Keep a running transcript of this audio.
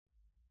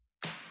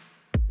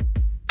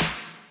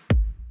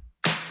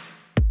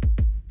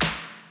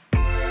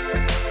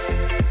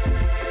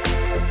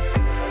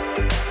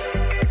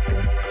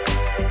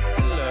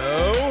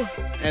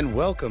And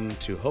welcome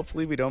to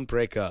Hopefully We Don't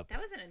Break Up. That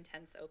was an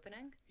intense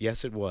opening.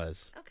 Yes, it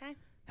was. Okay.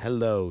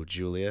 Hello,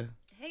 Julia.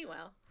 Hey,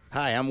 Will.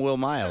 Hi, I'm Will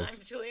Miles.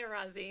 I'm Julia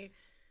Rossi.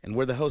 And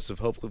we're the hosts of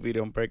Hopefully We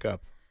Don't Break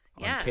Up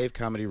on Cave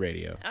Comedy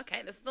Radio.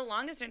 Okay, this is the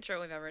longest intro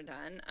we've ever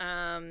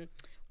done.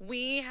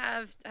 We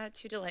have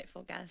two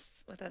delightful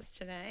guests with us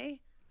today.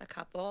 A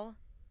couple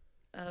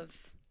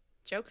of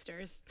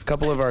jokesters. A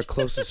couple of our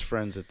closest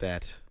friends at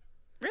that.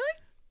 Really?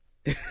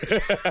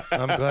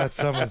 I'm glad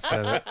someone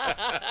said it.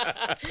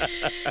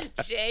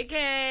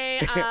 JK,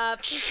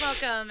 please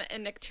welcome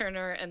Nick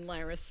Turner and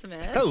Lyra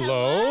Smith.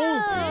 Hello.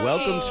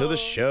 Welcome to the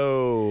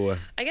show.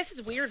 I guess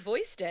it's Weird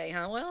Voice Day,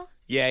 huh, Will?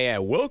 Yeah.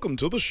 Welcome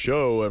to the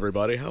show,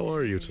 everybody. How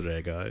are you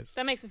today, guys?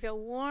 That makes me feel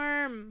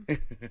warm.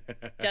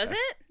 Does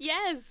it?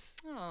 Yes.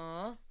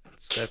 Aw.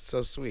 That's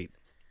so sweet.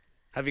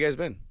 How have you guys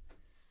been?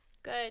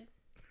 Good.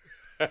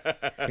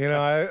 You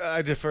know,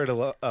 I defer to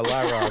Lyra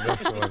on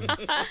this one.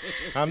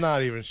 I'm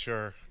not even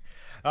sure.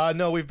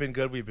 No, we've been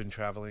good. We've been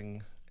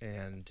traveling,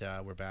 and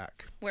we're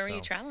back. Where were you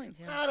traveling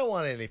to? I don't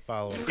want any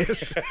follow-up.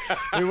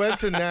 We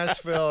went to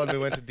Nashville, and we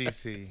went to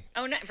D.C.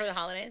 Oh, no, for the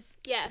holidays?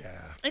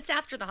 Yes. Yeah. It's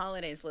after the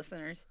holidays,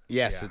 listeners.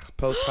 Yes, Yeah. it's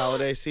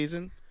post-holiday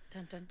season.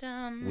 Dun, dun,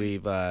 dun.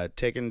 We've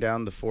taken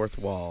down the fourth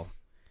wall.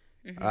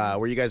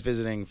 Were you guys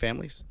visiting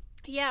families?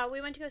 Yeah, we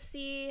went to go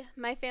see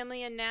my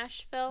family in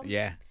Nashville.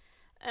 Yeah.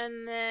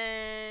 And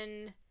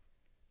then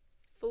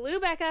flew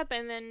back up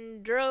and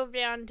then drove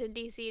down to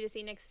D.C. to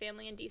see Nick's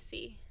family in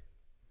D.C.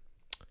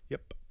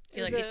 Yep.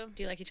 Do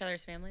you like each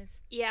other's families?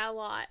 Yeah, a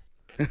lot.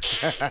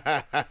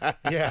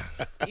 Yeah.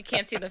 You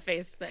can't see the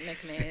face that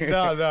Nick made.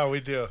 No, we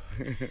do.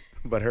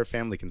 But her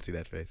family can see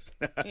that face.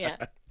 Yeah.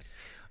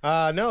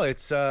 No,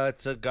 it's a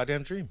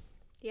goddamn dream.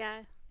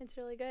 Yeah, it's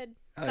really good.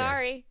 Oh, yeah.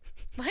 Sorry.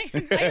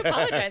 I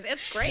apologize.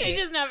 It's great. It's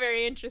just not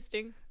very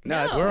interesting.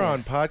 No, it's We're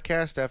on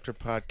podcast after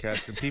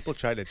podcast, and people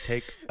try to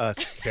take us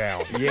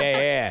down.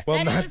 Yeah. Well,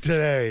 That not is-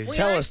 today. We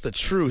Tell are- us the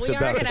truth We are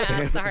about going the to ask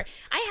family. the hard.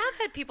 I have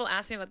had people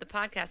ask me about the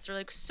podcast. They're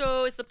like,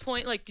 so is the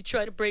point like you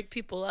try to break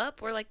people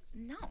up? We're like,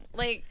 no.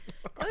 Like,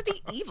 that would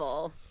be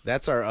evil.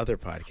 That's our other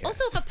podcast.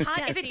 Also,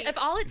 Yeah, see. if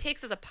all it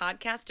takes is a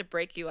podcast to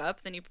break you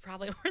up, then you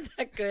probably weren't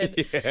that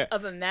good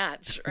of a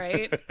match,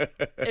 right?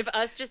 If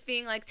us just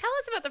being like, tell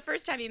us about the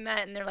first time you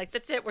met, and they're like,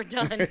 that's it, we're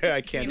done.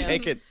 I can't You know?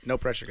 take it. No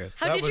pressure, guys.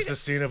 How That did was you? the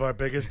scene of our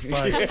biggest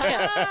fight.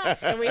 Yeah.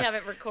 And we have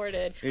it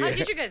recorded. How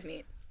did you guys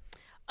meet?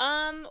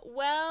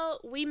 Well,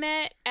 we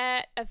met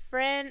at a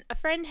friend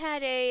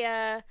had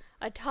a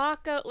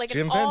taco, like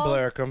Jim an Van all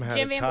Blaricum had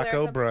Jim a Van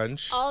taco Blaricum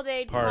brunch all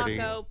day party.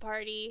 taco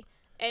party,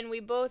 and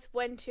we both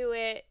went to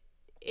it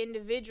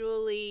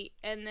individually,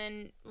 and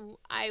then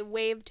I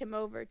waved him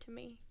over to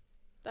me.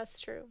 That's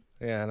true.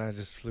 Yeah, and I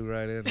just flew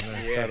right in and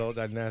I settled.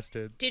 I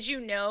nested. Did you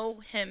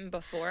know him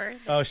before?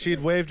 Oh,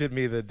 she'd waved at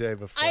me the day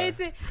before. It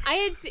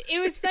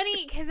was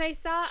funny because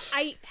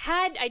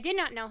I did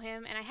not know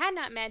him, and I had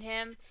not met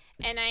him,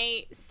 and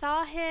I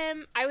saw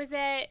him. I was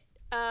at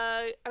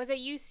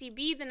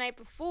UCB the night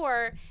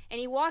before, and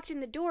he walked in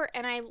the door,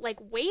 and I like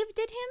waved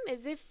at him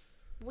as if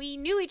we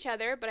knew each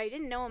other, but I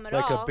didn't know him at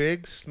Like all. a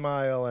big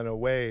smile and a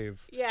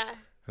wave. Yeah.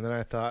 And then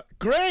I thought,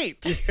 great!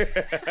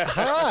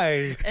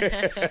 Hi!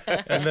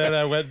 And then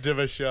I went to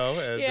the show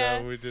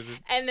and we did it.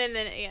 And then the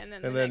And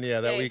then,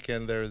 next that day-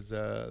 weekend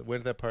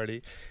went to that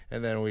party,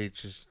 and then we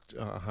just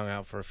hung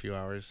out for a few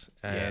hours.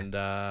 And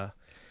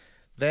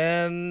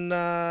then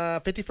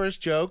 51st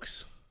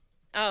Jokes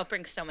Oh, it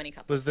brings so many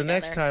couples was the together.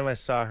 next time I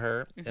saw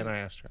her, and I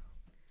asked her out.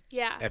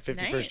 Yeah. At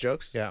 51st Nice.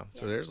 Jokes? Yeah.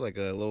 So there's like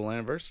a little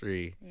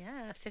anniversary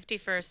Yeah,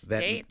 51st that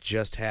dates.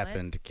 just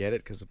happened. Get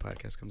it? Because the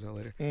podcast comes out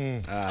later. So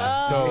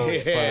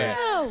yeah. funny.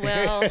 Oh,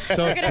 well,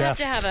 So we're going to have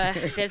to deft. have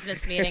a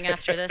business meeting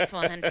after this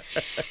one.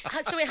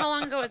 So wait, how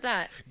long ago was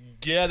that?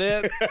 Get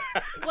it?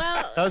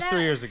 Well, That was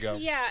 3 years ago.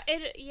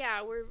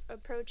 Yeah, we're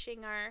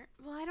approaching our.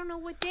 Well, I don't know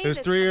what day. It was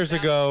this 3 years comes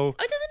out. ago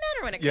Oh, it doesn't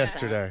matter when it comes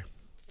yesterday.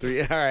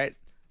 All right.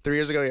 3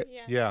 years ago.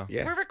 Yeah. Yeah. out.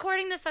 Yeah. We're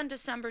recording this on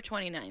December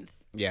 29th.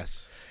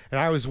 Yes. And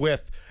I was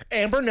with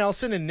Amber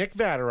Nelson and Nick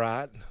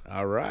Vatterott.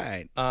 All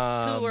right.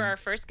 Who were our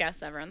first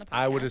guests ever on the podcast.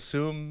 I would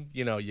assume,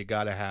 you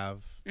gotta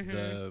have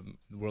the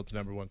world's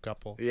number one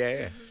couple.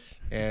 Yeah.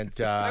 And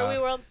Are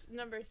we world's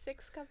number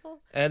 6 couple?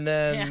 and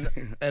then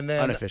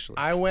Unofficially.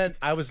 I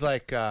was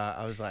like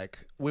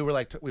we were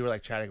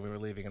like chatting, we were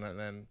leaving, and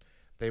then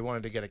they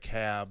wanted to get a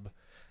cab,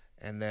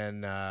 and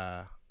then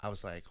I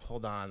was like,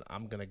 hold on,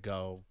 I'm gonna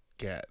go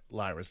get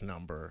Lyra's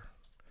number.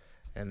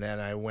 And then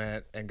I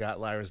went and got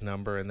Lyra's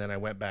number, and then I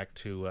went back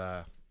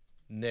to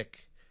Nick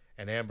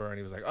and Amber, and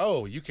he was like,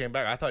 oh, you came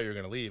back. I thought you were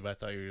going to leave. I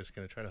thought you were just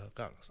going to try to hook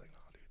up. And I was like, no,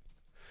 dude.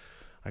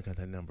 I got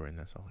that number, and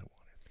that's all I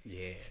wanted.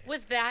 Yeah.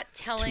 Was that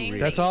telling? real.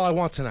 That's all I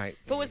want tonight.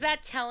 But was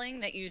that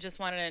telling that you just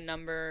wanted a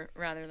number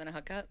rather than a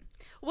hookup?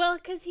 Well,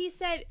 because he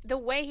said, the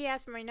way he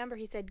asked for my number,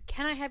 he said,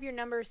 can I have your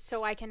number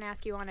so I can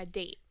ask you on a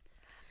date?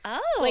 Oh.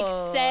 Like,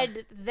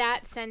 said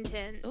that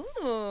sentence.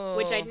 Ooh.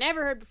 Which I'd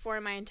never heard before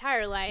in my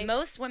entire life.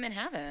 Most women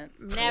haven't.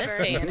 in Never.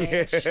 This day and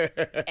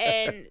age.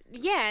 And,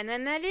 yeah, and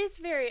then that is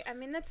very, I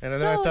mean, that's And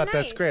then so I thought, nice.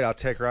 that's great. I'll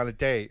take her on a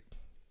date.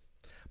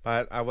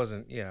 But I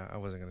wasn't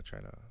gonna try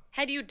to.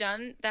 Had you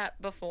done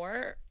that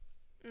before?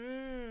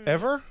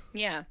 Ever?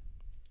 Yeah,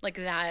 like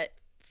that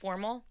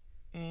formal.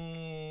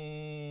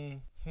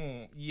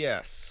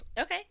 Yes.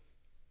 Okay,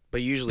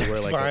 But usually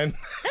we're like, Fine.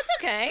 that's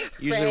okay.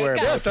 Usually we're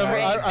about So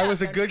time. I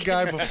was a good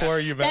guy before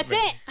you met That's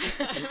me.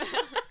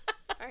 it.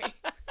 Sorry.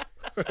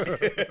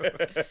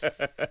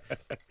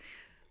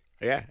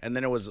 Yeah, and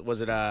then was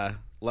it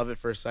love at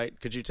first sight?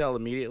 Could you tell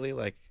immediately,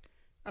 like,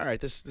 all right,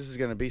 this is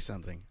gonna be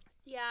something,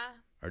 Yeah.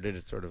 or did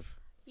it sort of?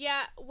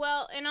 Yeah,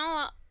 well, in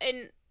all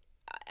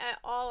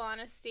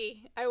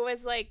honesty, I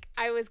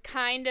was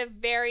kind of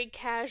very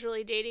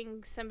casually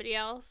dating somebody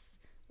else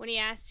when he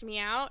asked me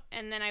out,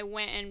 and then I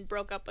went and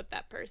broke up with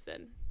that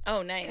person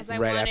Oh, nice. because I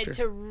Right wanted after?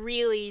 to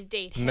really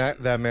date him.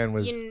 That man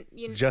was You-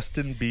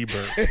 Justin Bieber.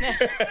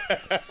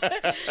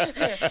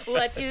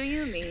 What do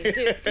you mean?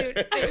 Do.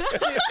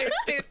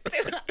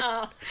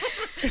 Oh,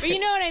 But you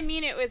know what I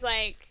mean? It was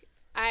like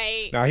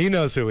Now he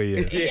knows who he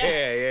is.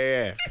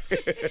 Yeah.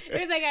 it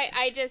was like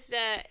I just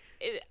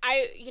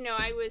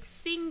I was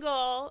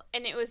single,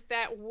 and it was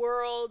that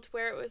world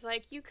where it was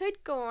like you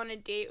could go on a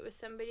date with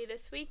somebody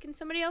this week and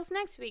somebody else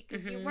next week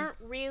because you weren't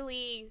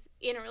really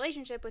in a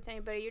relationship with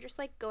anybody. You're just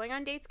like going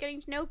on dates,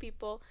 getting to know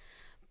people.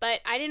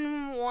 But I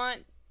didn't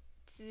want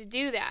to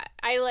do that.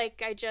 I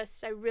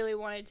really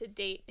wanted to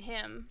date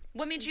him.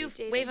 what made you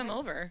Dating wave him him.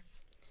 over?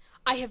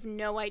 I have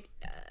no idea.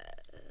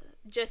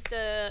 Just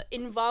a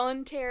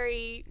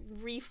involuntary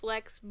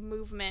reflex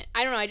movement.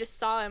 I don't know. I just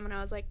saw him and I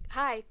was like,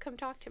 "Hi, come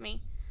talk to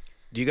me."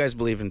 Do you guys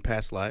believe in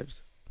past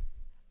lives?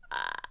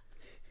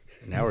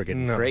 Now we're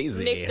getting No.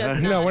 crazy. Nick huh?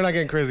 does No, we're not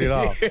getting crazy at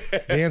all.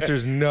 The answer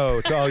is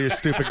no to all your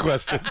stupid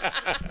questions.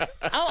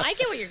 Oh, I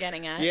get what you're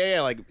getting at.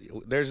 Yeah, like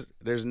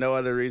there's no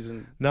other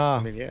reason. Nah,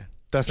 I mean, yeah.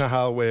 that's not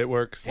how it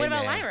works. What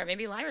about man. Lyra?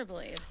 Maybe Lyra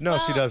believes. No,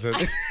 she doesn't.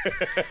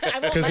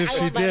 Because if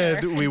she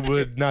did, we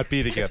would not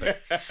be together.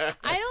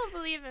 I don't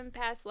believe in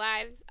past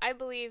lives. I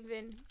believe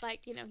in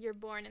you're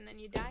born and then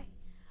you die.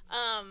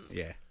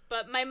 Yeah.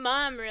 But my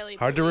mom really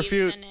Hard to believes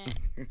refute. in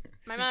it.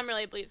 My mom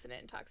really believes in it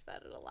and talks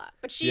about it a lot.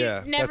 But she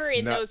Yeah, never that's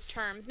in those nuts.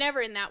 terms, never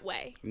in that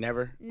way.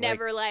 Never.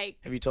 Never like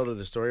Have you told her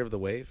the story of the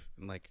wave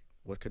and like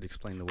what could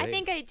explain the wave? I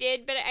think I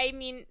did, but I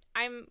mean,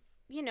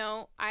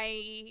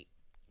 I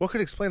What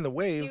could explain the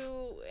wave?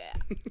 do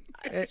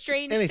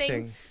strange anything.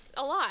 things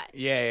a lot.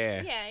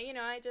 Yeah.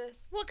 Yeah, I just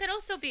Well, it could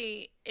also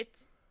be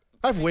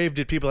I've waved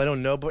at people I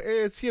don't know, but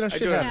it's shit I do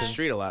it on the happens.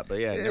 street a lot, but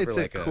yeah, never It's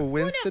like a a. I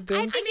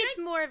coincidence. think it's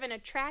more of an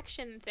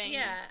attraction thing.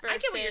 Yeah, I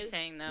get what you're versus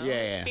saying, though.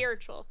 Yeah.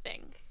 spiritual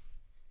thing.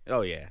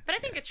 Oh yeah. But I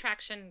think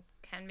attraction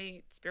can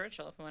be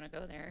spiritual if we want to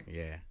go there.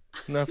 Yeah.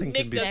 Nothing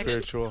can Nick be doesn't.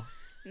 spiritual.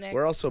 Nick,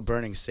 We're also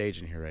burning sage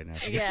in here right now.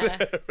 Yeah.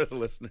 For the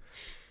listeners.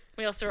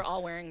 we also are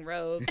all wearing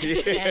robes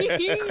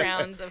and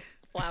crowns of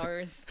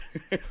flowers.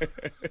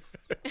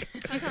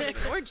 That sounds like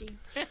an orgy.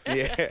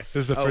 Yeah. This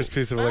is the first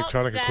piece of Well,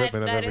 electronic that-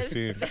 equipment I've that ever is-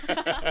 seen.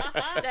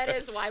 That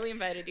is why we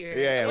invited you here.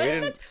 Yeah, what, we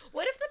if didn't-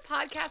 what if the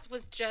podcast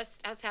was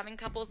just us having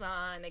couples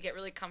on? They get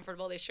really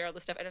comfortable. They share all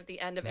this stuff. And at the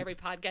end of every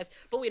podcast,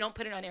 but we don't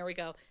put it on air. We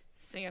go,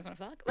 so you guys want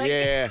to fuck?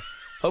 Yeah.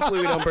 Hopefully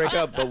we don't break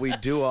up, but we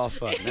do all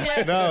fuck.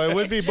 No, it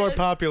would be It's more just-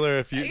 popular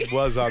if it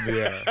was on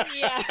the air.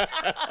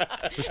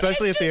 Yeah.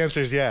 Especially if the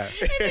answer is yes.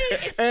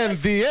 And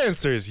the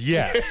answer is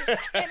yes.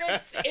 And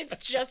it's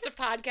just a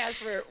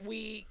podcast where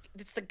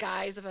it's the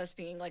guise of us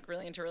being like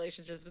really into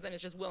relationships, but then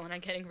it's just Will and I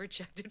getting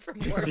rejected from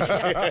orgy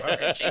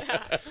after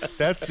orgy.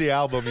 That's the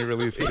album you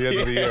release at the end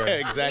of the year.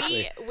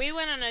 Exactly. We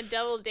went on a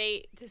double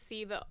date to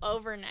see The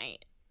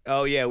Overnight.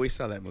 Oh yeah, we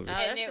saw that movie. Oh,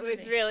 And that's a it good was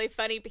movie. really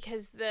funny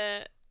because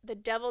the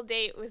double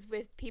date was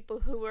with people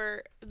who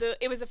were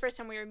it was the first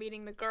time we were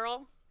meeting the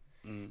girl.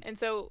 And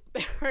so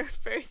our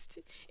first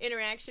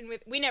interaction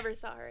we never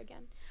saw her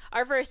again.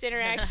 Our first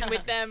interaction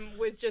with them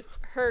was just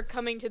her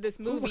coming to this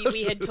movie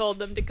we had told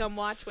them to come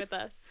watch with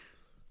us.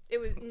 It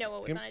was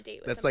Noah was on a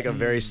date with That's like a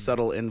somebody. very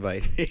subtle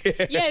invite.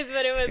 Yes,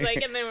 but it was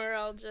like, and then we were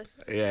all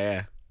just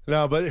Yeah.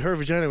 No, but her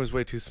vagina was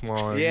way too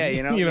small. And, Yeah,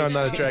 you know. I'm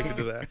not attracted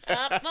to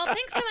that. Well,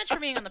 thanks so much for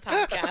being on the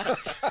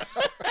podcast.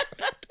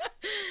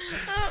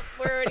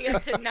 We're already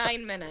up to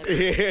 9 minutes.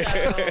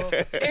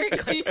 So, very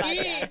quick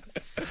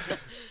podcast.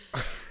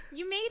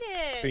 you made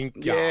it.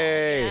 Thank y'all.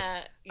 Yay.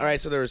 Yeah. All right,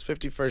 so there was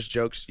 50 first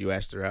jokes. You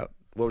asked her out.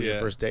 What was your Yeah.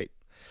 first date?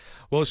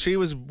 Well, she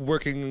was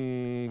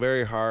working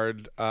very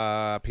hard,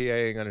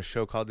 PAing on a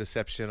show called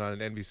Deception on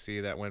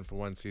NBC that went for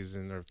one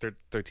season or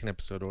 13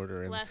 episode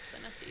order. And, Less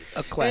than a season.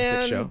 A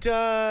classic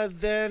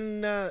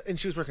show. And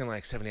she was working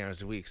like 70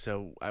 hours a week.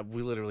 So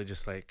we literally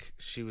just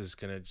she was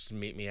going to just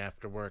meet me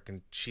after work,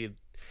 and she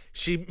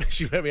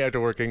met me after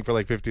working for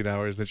like 15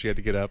 hours. Then she had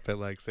to get up at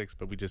like 6,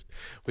 but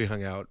we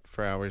hung out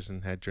for hours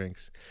and had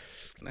drinks.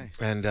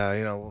 Nice. And, a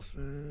little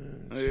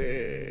smooch.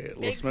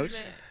 Little Big smooch.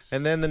 smooch.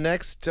 And then the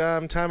next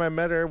time I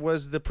met her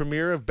was the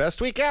premiere of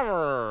Best Week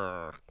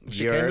Ever.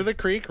 She You're- came to the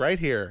creek right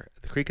here,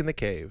 the creek in the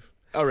cave.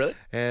 Oh, really?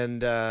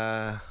 And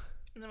And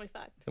then we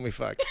fucked. we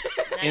fucked.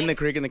 In the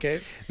creek in the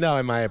cave? No,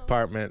 in my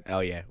apartment.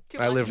 Oh, yeah. Too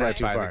I much live Not right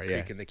too by far, the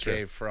creek yeah. in the True.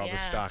 cave for all Yeah. the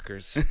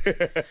stalkers.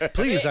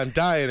 Please, I'm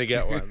dying to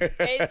get one.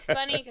 It's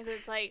funny because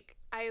it's like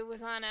I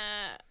was on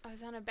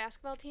a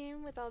basketball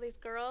team with all these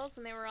girls,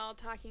 and they were all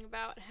talking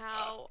about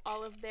how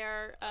all of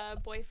their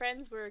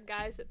boyfriends were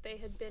guys that they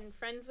had been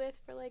friends with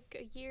for like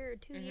a year or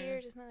 2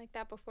 years, or something like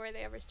that, before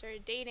they ever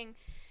started dating.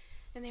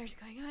 And they were just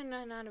going on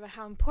and on about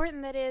how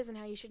important that is, and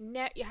how you should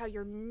how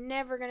you're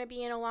never going to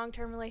be in a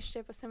long-term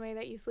relationship with somebody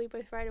that you sleep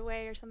with right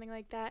away or something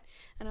like that.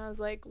 And I was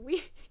like, we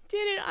did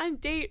it on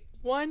date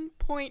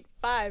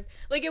 1.5.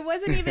 Like, it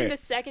wasn't even the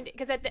second date,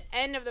 because at the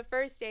end of the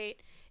first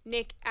date,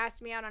 Nick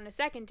asked me out on a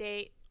second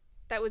date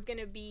that was going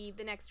to be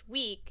the next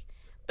week.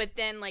 But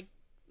then, like,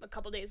 a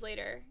couple days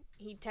later,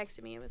 he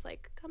texted me and was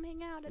like, come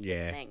hang out at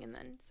this thing. And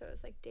then, so it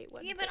was like date 1.5.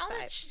 Yeah, but all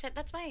that shit,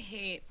 that's why I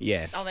hate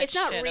all that it's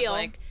shit. not real.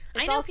 Like,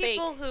 it's I know all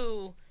people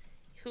fake.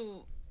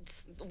 who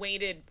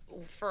waited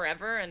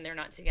forever and they're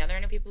not together. I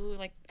know people who,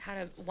 like, had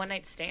a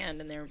one-night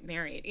stand and they're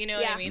married. You know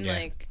what I mean? Yeah.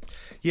 Like,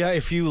 Yeah,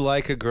 if you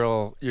like a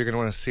girl, you're gonna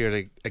want to see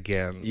her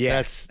again. Yeah,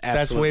 that's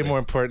absolutely. way more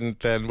important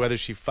than whether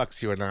she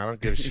fucks you or not. I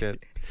don't give a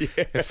shit.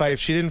 If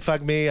she didn't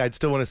fuck me, I'd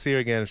still want to see her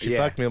again. If she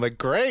fucked me, I'm like,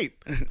 great.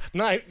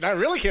 No, I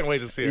really can't wait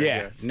to see her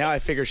again. Now I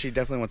figure she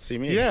definitely wants to see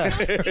me. Yeah.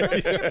 you know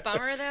what's such a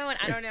bummer though, and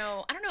I don't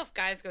know if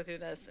guys go through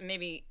this.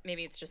 Maybe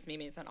it's just me.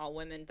 Maybe it's not all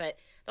women, but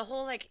the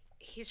whole like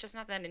he's just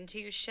not that into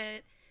you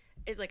shit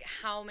is like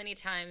how many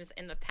times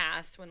in the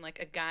past when like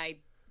a guy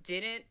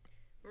didn't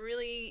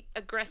really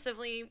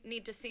aggressively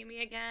need to see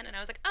me again, and I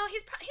was like, oh,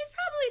 he's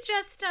probably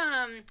just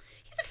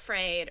he's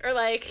afraid, or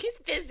like he's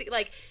busy.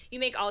 Like, you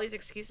make all these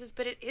excuses,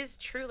 but it is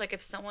true. Like,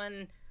 if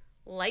someone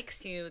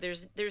likes you,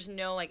 there's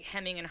no like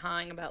hemming and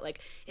hawing about like,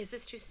 is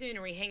this too soon?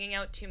 Are we hanging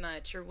out too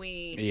much? Are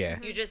we? Yeah.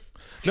 You just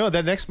No,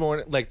 that next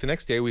morning, like the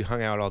next day, we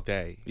hung out all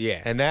day.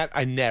 Yeah. And that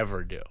I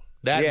never do.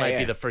 That Yeah, might yeah.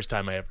 be the first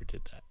time I ever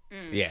did that.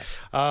 Yeah.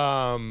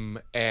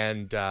 And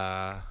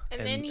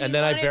then he then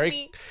I wanted very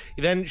me-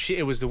 then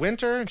it was the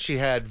winter, and she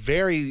had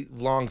very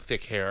long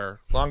thick hair,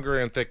 longer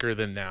and thicker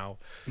than now.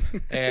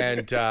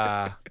 And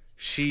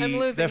she I'm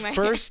losing the my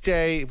first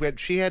day when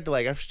she had to,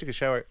 like, after she took a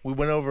shower, we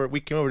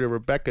came over to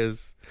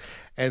Rebecca's,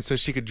 and so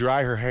she could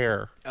dry her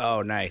hair.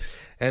 Oh, nice.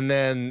 And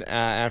then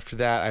after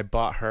that, I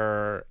bought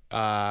her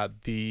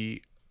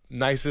the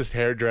nicest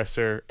hair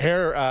dryer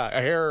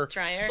Dryer?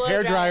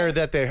 dryer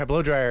that they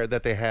blow dryer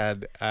that they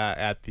had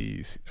at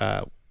the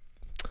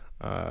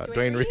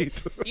Dwayne Reed.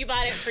 You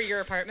bought it for your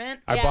apartment?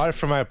 I bought it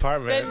for my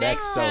apartment.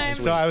 That's so time.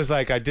 sweet. So I was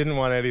like, I didn't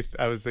want anything.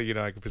 I was, I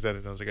could present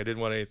it. I was like, I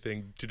didn't want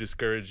anything to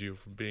discourage you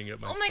from being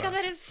at my Oh my spot. god,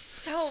 that is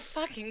so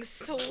fucking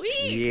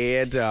sweet.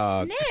 Yeah,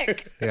 dog.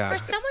 Nick, Yeah. for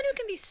someone who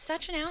can be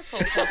such an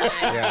asshole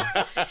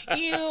sometimes,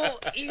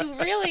 you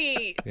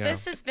really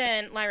this has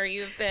been, Lyra,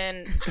 you've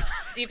been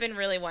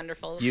really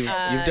wonderful. You've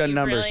done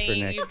numbers for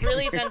Nick. You've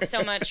really done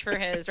so much for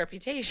his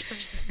reputation.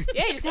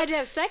 Yeah, he just had to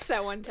have sex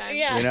that one time.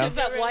 Yeah, You know? just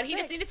that one. He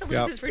just needed to lose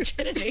Yep. his virginity.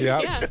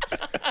 Yep. Yeah.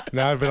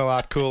 Now I've been a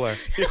lot cooler.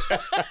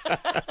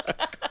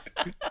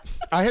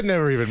 I had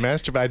never even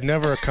masturbated. I'd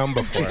never come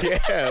before.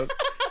 Yeah.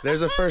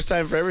 There's a first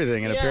time for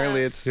everything, and Yeah.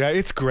 apparently it's Yeah,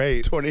 it's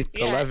great.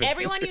 2011.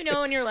 Everyone you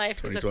know in your life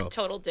who's a 2012.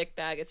 total dick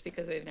bag, it's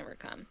because they've never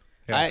come.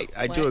 I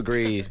do What?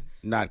 agree.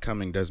 Not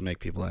coming does make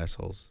people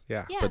assholes.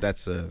 Yeah. Yeah. But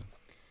that's a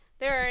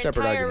There It's a are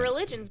separate entire argument.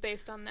 religions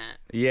based on that.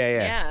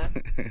 yeah.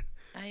 Yeah.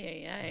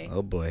 Ay.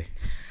 Oh boy.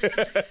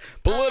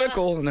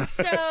 Political. No.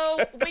 So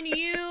when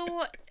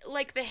you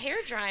like the hair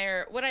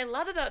dryer, what I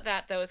love about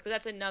that though is because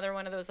that's another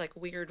one of those like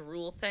weird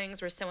rule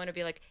things where someone would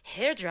be like,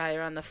 hair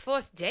dryer on the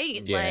 4th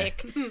date. Yeah.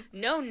 Like,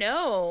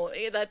 no,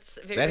 that's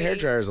very, That hair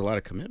dryer is a lot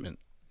of commitment.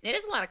 It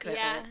is a lot of Yeah.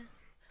 commitment.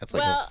 That's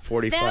like Well, a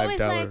 $45. that was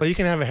like- Well, you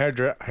can have a hair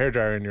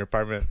dryer in your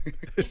apartment.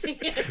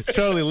 It's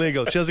totally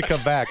legal. She doesn't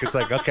come back. It's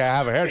like, okay, I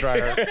have a hair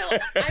dryer.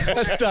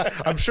 So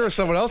I'm sure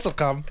someone else will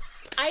come.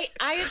 I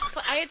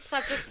had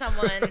slept with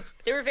someone.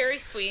 They were very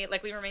sweet.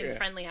 Like, we remained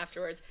friendly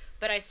afterwards.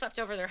 But I slept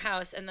over their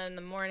house, and then in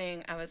the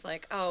morning, I was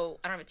like, "Oh,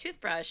 I don't have a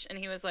toothbrush." And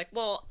he was like,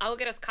 "Well, I'll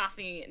get us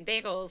coffee and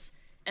bagels,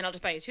 and I'll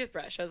just buy you a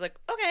toothbrush." I was like,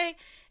 "Okay."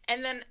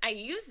 And then I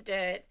used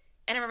it,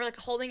 and I remember like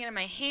holding it in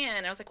my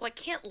hand. I was like, "Well, I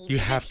can't leave it You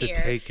have to here."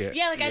 take it.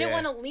 Yeah, like I didn't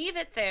Yeah. want to leave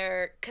it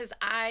there because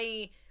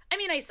I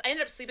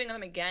ended up sleeping with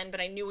him again, but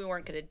I knew we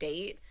weren't going to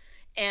date,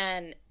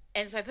 and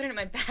so I put it in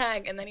my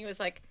bag, and then he was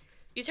like,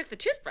 "You took the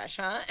toothbrush,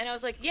 huh?" And I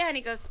was like, "Yeah." And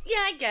he goes, "Yeah,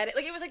 I get it."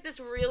 Like, it was like this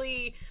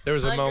really There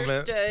was a moment.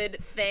 understood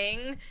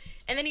thing.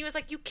 And then he was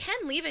like, "You can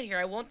leave it here.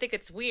 I won't think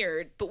it's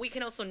weird, but we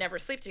can also never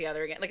sleep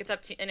together again. Like, it's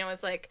up to you." And I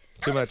was like,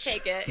 Too "I'll just much.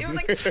 take it." It was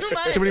like too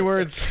much. Too many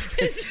words.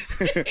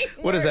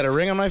 What is that? A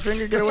ring on my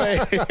finger? Get away.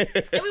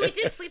 And we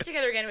did sleep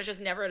together again. It was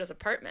just never at his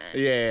apartment.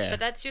 Yeah. But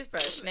that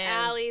toothbrush, man.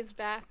 Allie's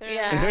bathroom.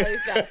 Yeah,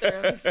 Allie's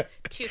bathrooms,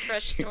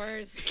 toothbrush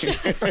stores.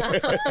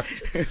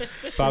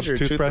 Bob's Your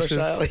toothbrushes.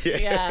 aisle? Yeah.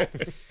 Yeah.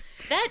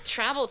 That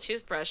travel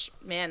toothbrush,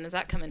 man, does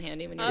that come in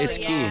handy when you It's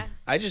sleep? key. yeah.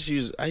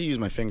 I use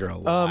my finger a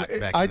lot. back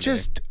in I the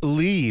just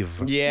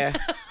leave. day. Yeah.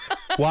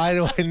 Why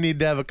do I need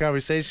to have a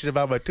conversation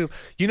about my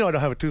tooth? You know I don't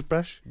have a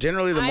toothbrush.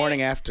 Generally, the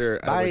morning after,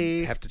 I Bye.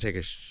 would have to take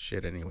a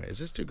shit anyway. Is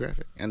this too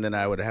graphic? And then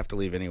I would have to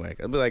leave anyway.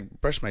 I'd be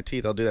like, brush my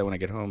teeth. I'll do that when I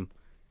get home.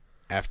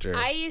 After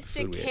I used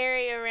to food we ate.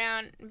 carry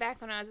around,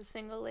 back when I was a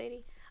single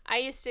lady, I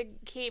used to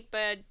keep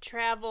a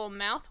travel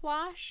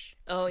mouthwash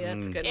Oh yeah,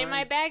 that's a good in one.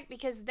 my bag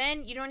because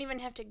then you don't even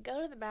have to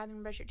go to the bathroom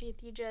and brush your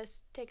teeth. You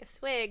just take a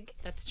swig,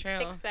 That's true.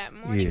 fix that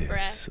morning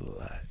breath.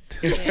 slut.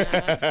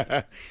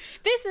 Yeah.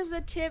 This is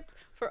a tip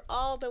for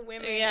all the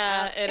women.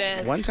 Yeah, out it there.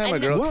 is. One time a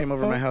And- girl came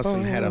over to my house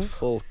and had a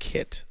full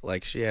kit.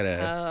 Like she had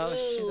a Oh,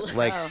 she's a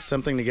like pro.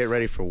 something to get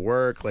ready for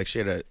work. Like she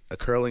had a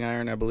curling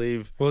iron, I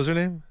believe. What was her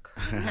name?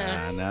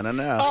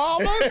 No.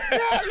 Almost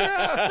got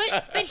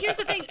ya. But here's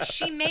the thing.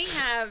 She may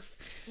have.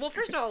 Well,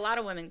 first of all, a lot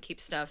of women keep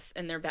stuff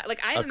in their bag.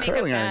 Like I have A a makeup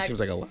curling iron bag. seems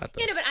like a lot, though.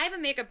 Yeah, no, but I have a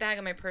makeup bag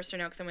in my purse right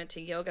now because I went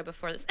to yoga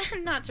before this.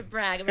 Not to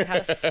brag about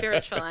how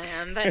spiritual I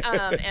am, but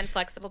and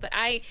flexible. But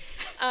I,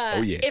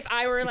 yeah. if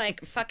I were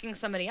like fucking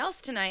somebody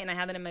else tonight and I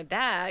had it in my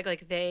bag,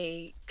 like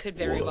they could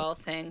very well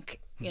think,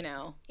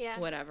 Yeah.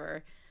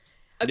 whatever.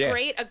 Yeah.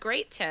 A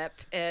great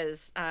tip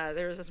is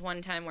there was this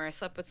one time where I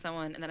slept with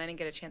someone and then I didn't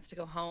get a chance to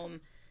go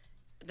home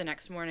the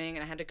next morning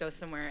and I had to go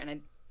somewhere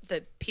and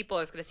the people I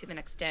was going to see the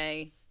next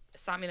day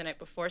saw me the night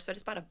before, so I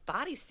just bought a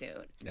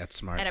bodysuit That's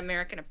smart. at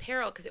American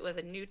Apparel because it was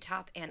a new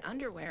top and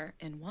underwear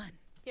in one.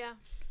 Yeah.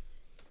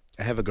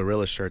 I have a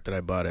gorilla shirt that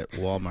I bought at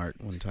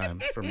Walmart one time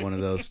from one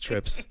of those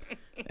trips,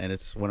 and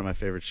it's one of my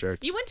favorite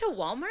shirts. You went to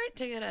Walmart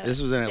to get a This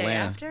was in day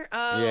Atlanta. after?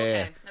 Oh, Yeah.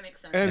 okay. That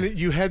makes sense. And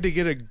you had to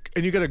get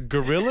you got a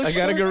gorilla I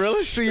got a shirt?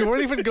 gorilla So you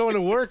weren't even going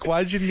to work.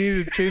 Why'd you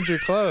need to change your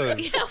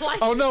clothes? why'd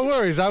Oh, you- no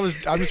worries. I'm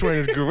just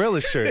wearing this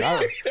gorilla shirt.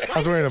 I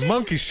was wearing a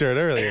monkey shirt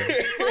earlier.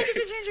 Why'd you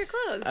just change your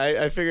clothes?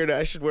 I figured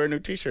I should wear a new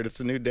T-shirt.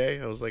 It's a new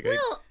day. I was like,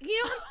 Well,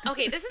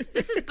 okay, this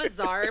is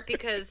bizarre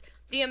because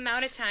the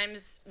amount of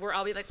times where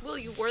I'll be like, well,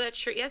 you wore that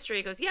shirt yesterday.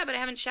 He goes, yeah, but I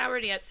haven't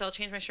showered yet, so I'll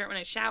change my shirt when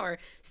I shower.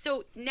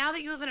 So now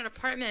that you live in an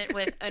apartment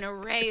with an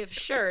array of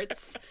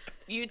shirts,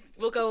 you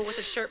will go with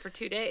a shirt for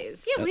 2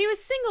 days. Yeah, well, he was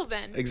single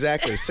then.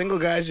 exactly. Single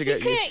guys, you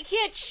get. He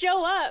can't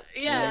show up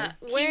Yeah,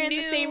 wearing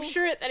the same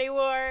shirt that he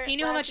wore. He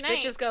knew how last much night.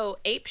 bitches go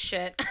ape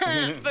shit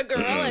for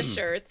gorilla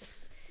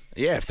shirts.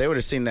 Yeah, if they would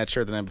have seen that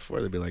shirt the night before,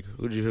 they'd be like,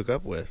 "Who'd you hook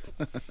up with?"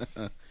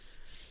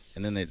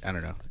 And then I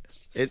don't know.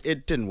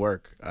 It didn't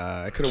work.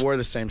 I could have wore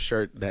the same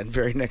shirt that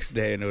very next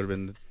day, and it would have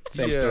been the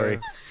same story.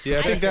 Yeah,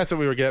 I think that's what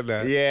we were getting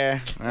at. Yeah.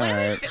 All One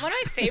right. of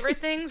my favorite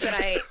things that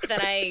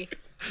I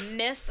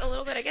miss a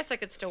little bit. I guess I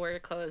could still wear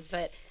your clothes,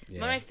 but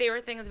one of my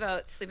favorite things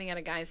about sleeping at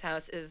a guy's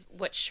house is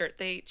what shirt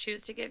they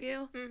choose to give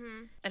you.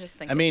 Mm-hmm. I just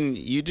think. I mean,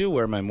 you do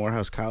wear my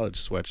Morehouse College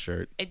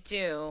sweatshirt, I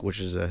do. which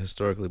is a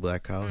historically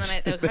black college.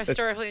 And then the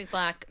historically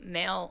black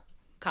male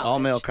college. All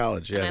male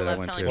college, yeah, And I that I love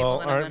went telling to. people Well,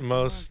 that I aren't went-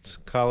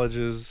 most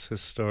colleges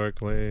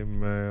historically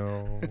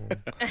male?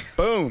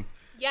 Boom.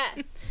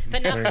 Yes.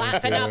 but not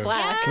black. But not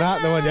black.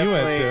 Not the one you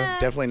went to.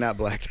 Definitely not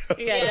black.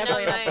 Yeah, Yeah,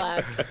 definitely no, not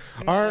mine. black.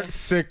 Aren't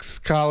 6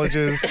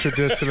 colleges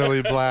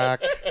traditionally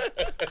black?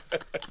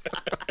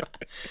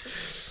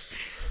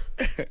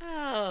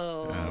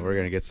 Oh. We're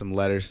gonna get some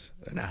letters.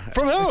 Nah.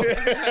 From who?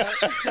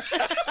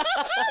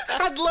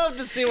 I'd love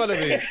to see one of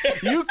these.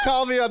 You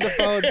call me on the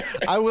phone.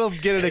 I will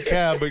get in a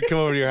cab and come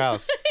over to your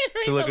house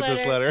to look the at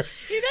this letter.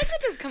 You guys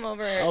could just come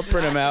over. I'll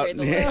print them out. Read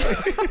the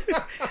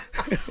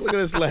letter. Look at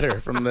this letter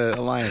from the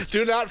Alliance.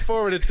 Do not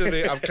forward it to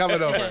me. I'm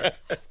coming over.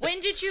 When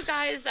did you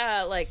guys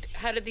how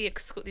did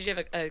did you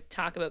have a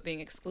talk about being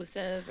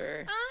exclusive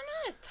or?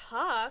 Not a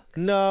talk.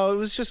 No, it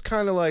was just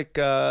kind of like,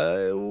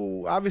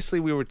 obviously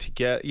we were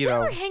together, you We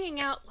know. were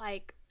hanging out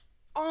like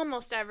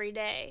almost every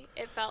day.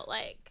 It felt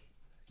like.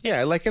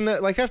 Yeah, like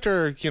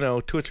after 2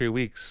 or 3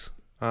 weeks,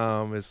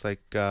 it's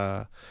like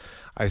I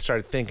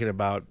started thinking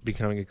about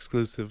becoming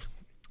exclusive,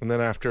 and then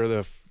after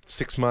the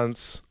 6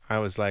 months, I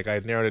was like, I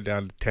narrowed it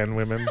down to 10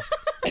 women.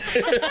 No,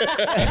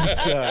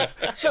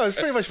 it's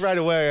pretty much right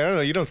away. I don't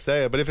know, you don't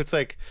say it, but if it's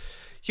like,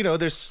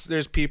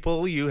 there's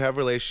people you have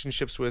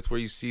relationships with where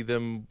you see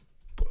them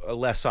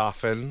less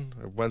often,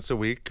 or once a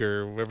week,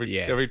 or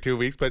every 2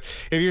 weeks. But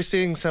if you're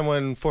seeing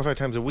someone 4 or 5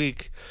 times a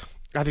week,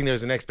 I think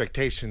there's an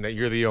expectation that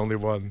you're the only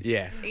one.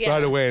 Yeah. Yeah.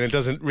 Right away, and it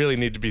doesn't really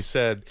need to be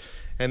said.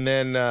 And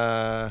then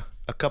a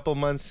couple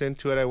months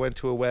into it, I went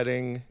to a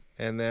wedding,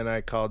 and then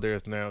I called her,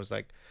 and I was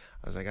like,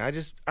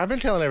 I've been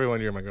telling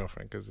everyone you're my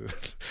girlfriend,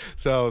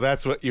 so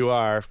that's what you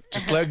are.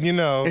 Just letting you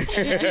know,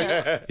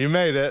 you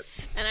made it.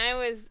 And I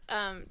was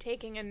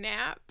taking a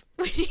nap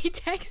when he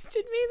texted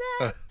me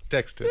that.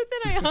 Texted. But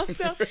then I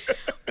also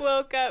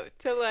woke up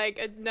to like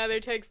another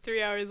text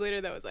 3 hours later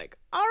that was like,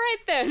 all right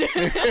then.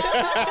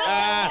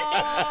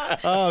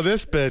 Oh,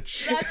 this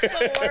bitch. That's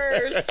the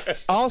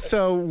worst.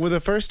 Also, with the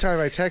first time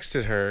I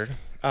texted her,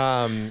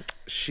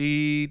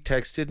 she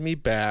texted me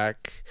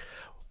back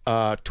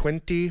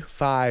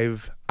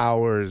 25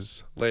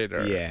 hours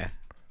later. Yeah.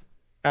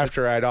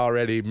 After I'd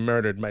already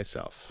murdered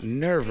myself.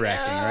 Nerve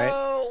wracking, right?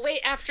 Oh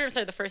wait, after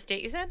the first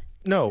date you said?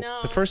 No, No,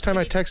 the first time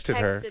I he texted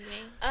her. texted me.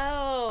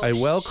 Oh, A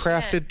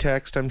well-crafted shit.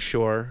 text, I'm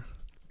sure.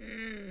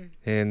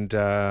 And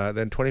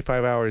then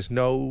 25 hours,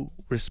 no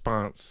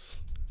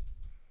response.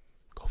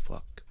 Go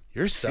fuck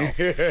yourself.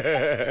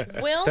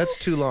 Will That's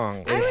too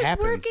long. I was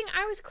happens. working.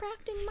 I was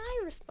crafting my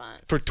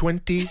response. For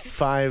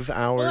 25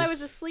 hours. Well, I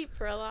was asleep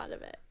for a lot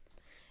of it.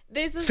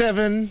 This is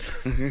 7.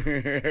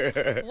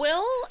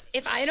 Will,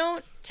 if I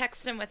don't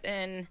text him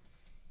within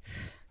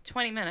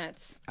 20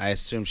 minutes, I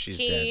assume she's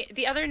dead.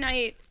 the other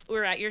night we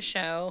were at your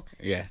show.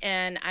 Yeah.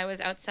 And I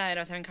was outside.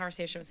 I was having a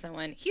conversation with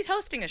someone. He's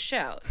hosting a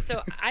show,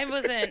 so I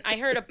wasn't. I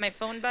heard my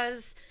phone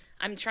buzz.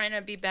 I'm trying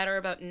to be better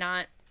about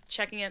not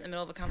checking it in the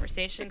middle of a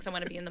conversation because I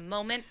want to be in the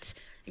moment.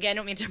 Again, I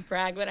don't mean to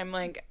brag, but I'm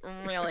like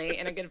really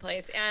in a good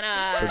place. And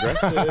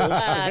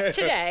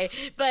today,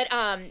 but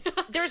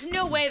there's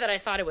no way that I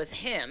thought it was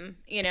him,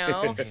 you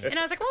know. And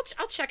I was like, well,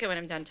 I'll check it when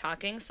I'm done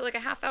talking. So like a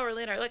half hour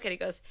later, I look at it. He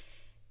goes,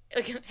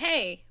 like,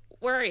 hey,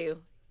 where are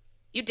you?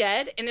 You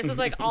dead? And this was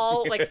like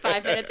all like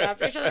 5 minutes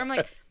after each other. I'm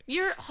like,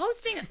 you're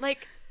hosting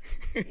like.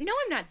 No,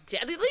 I'm not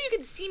dead. You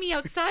can see me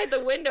outside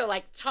the window,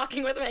 like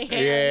talking with my hands,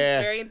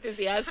 very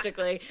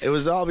enthusiastically. It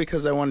was all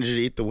because I wanted you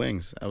to eat the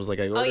wings. I was like,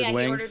 I ordered he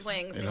wings. ordered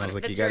wings. And I was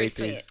like, That's you gotta very eat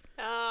sweet. these.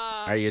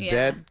 Are you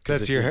dead?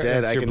 'Cause That's if your you're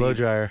dead, that's I your can blow eat-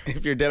 dryer.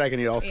 If you're dead, I can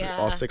eat all Yeah.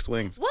 all 6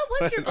 wings. What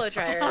was your blow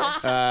dryer?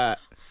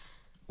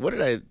 What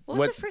did I? What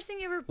was the first thing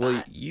you ever bought?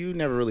 Well, you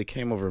never really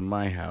came over to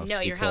my house. No,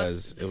 your house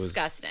because it was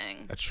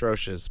disgusting.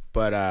 atrocious.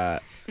 But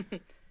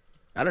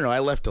I don't know. I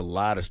left a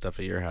lot of stuff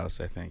at your house,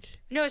 I think.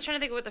 No, I was trying to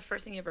think of what the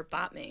first thing you ever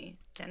bought me.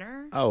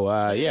 Dinner?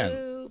 Oh, yeah.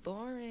 Ooh,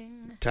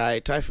 boring. Thai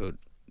food.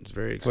 It's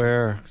very expensive.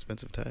 Where?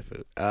 Expensive Thai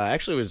food.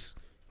 Actually, it was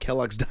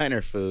Kellogg's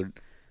Diner food.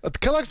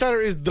 Kellogg's Diner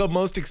is the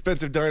most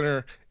expensive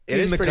diner It in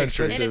is the pretty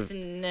country. expensive.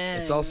 And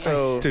it's It's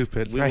also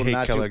Stupid. We I will hate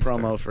not Kellogg's do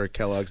promo Diner. for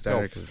Kellogg's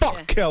Diner because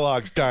Fuck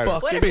Kellogg's Diner.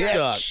 fuck What it if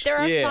suck. they're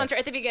our Yeah. sponsor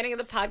at the beginning of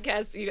the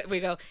podcast? We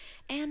go,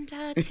 and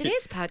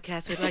today's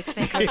podcast, we'd like to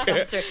thank our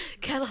sponsor,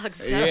 Kellogg's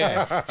Diner.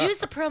 Yeah. Use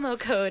the promo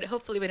code.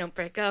 Hopefully, we don't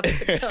break up.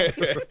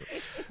 The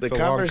a long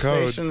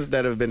conversations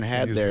that have been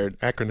had Use there, an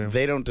acronym.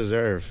 they don't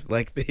deserve.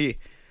 Like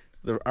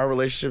our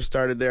relationship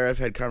started there. I've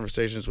had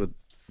conversations with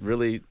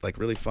really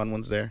fun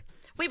ones there.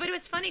 Wait, but it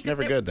was funny It's because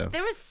never good, though.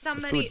 there was food's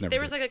somebody. never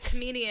There was good. like a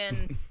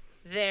comedian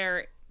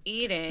there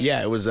eating.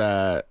 Yeah, it was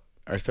our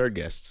third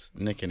guests,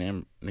 Nick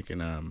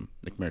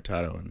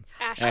Meritato and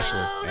Ashley. Ashley.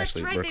 Oh, that's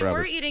Ashley right. Brooke They were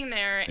Roberts. eating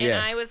there, and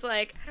Yeah. I was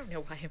like, I don't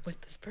know why I'm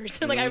with this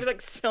person. Like, I was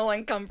like so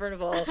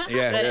uncomfortable that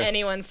yeah.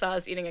 anyone saw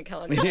us eating a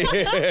Kellogg's.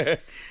 Hey,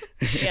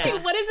 Yeah.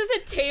 what is this,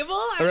 a table?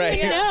 I don't Right.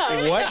 even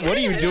know. What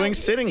are you doing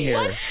sitting here?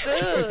 What's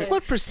food?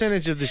 What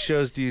percentage of the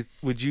shows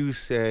would you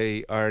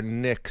say are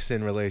Nicks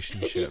in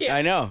relationships?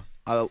 I know.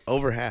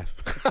 Over half.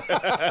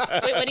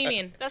 Wait, what do you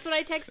mean? That's what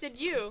I texted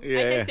you. I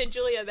Yeah. texted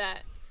Julia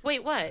that.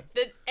 Wait, what?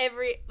 That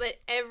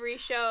every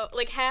show,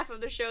 like half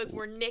of the shows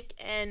were Nick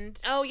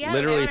and. Oh yeah,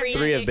 Literally every-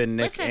 3 have been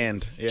Nick Listen,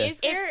 and yeah.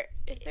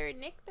 Is there a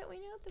Nick that we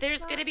know? That's There's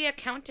not? going to be a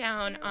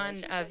countdown on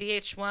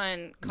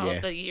VH1 called Yeah.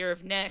 The Year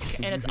of Nick,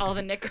 and it's all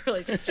the Nick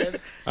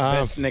relationships.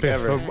 Best Nick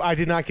fifth, ever. but I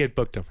did not get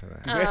booked up for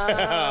that.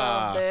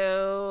 Oh,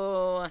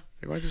 boo.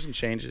 They're going through some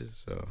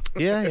changes, so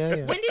yeah.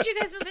 When did you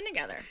guys move in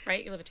together?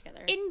 Right, you live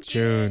together. in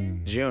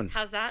June. June.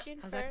 How's that? June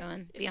How's that 1st.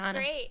 going? Be It's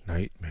honest. Great.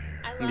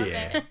 Nightmare. I love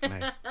Yeah, it.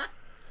 nice.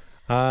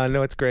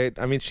 No, it's great.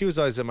 I mean, she was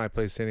always at my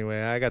place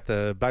anyway.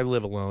 I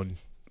live alone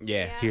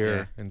Yeah.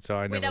 here, and so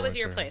I never Wait, that was went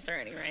your to- place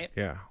already, right?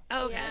 Yeah.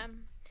 Oh, okay. Yeah.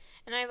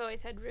 And I've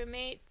always had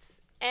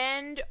roommates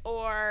and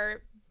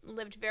or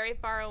lived very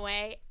far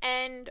away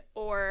and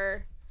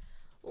or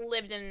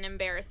lived in an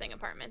embarrassing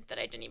apartment that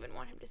I didn't even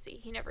want him to see.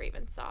 He never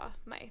even saw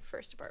my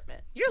first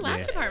apartment. Your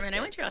last Yeah. apartment. I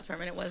went to your last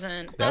apartment. It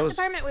wasn't. That Last was-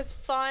 apartment was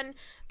fun,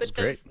 but was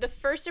great. the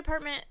first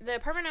apartment, the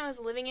apartment I was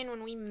living in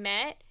when we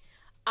met,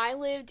 I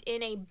lived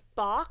in a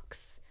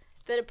box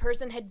that a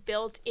person had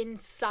built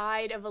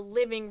inside of a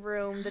living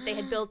room that they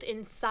had built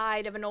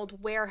inside of an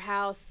old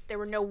warehouse. There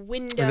were no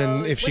windows. And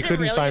then if she Was it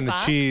couldn't really find a the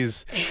box?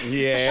 cheese,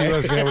 she Yeah.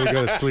 wasn't able to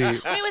go to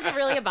sleep. Wait, was it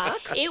really a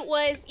box? It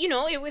was,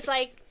 it was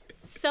like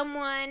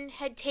someone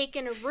had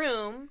taken a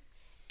room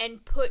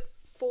and put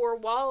 4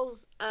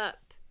 walls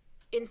up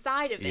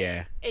inside of it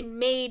Yeah. and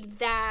made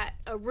that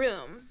a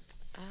room.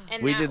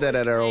 And We did that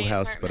was at our my old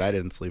house, but I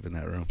apartment. didn't sleep in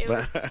that room. It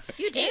But was-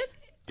 You did?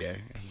 yeah,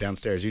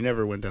 downstairs. You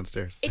never went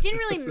downstairs. It didn't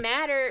really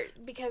matter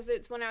because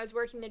it's when I was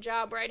working the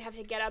job where I'd have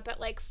to get up at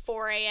like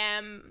 4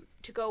 a.m.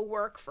 to go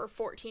work for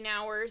 14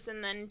 hours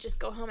and then just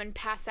go home and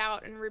pass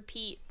out and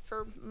repeat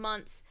for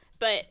months.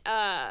 But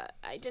I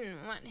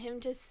didn't want him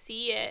to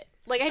see it.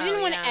 Like, I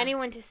didn't want yeah.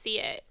 anyone to see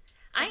it.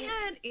 I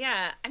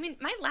mean,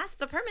 my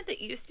last apartment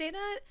that you stayed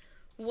at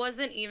was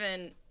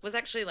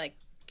actually like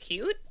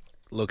cute.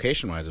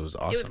 Location-wise, it was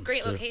awesome. It was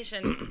great too.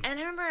 location. And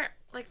I remember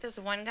like this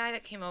one guy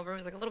that came over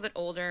was like a little bit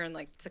older and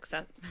like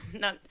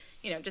not,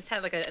 just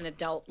had like an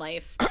adult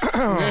life.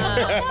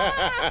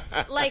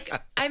 Like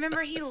I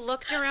remember he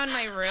looked around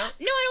my room.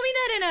 No, I don't mean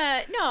that in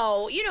a,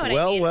 no, you know what I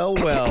mean.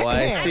 Well.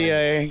 I see.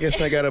 I guess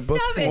I got to book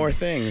Stop it. more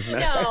things. No,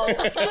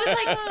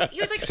 he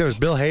was like So it was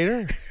Bill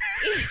Hader?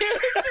 he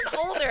was just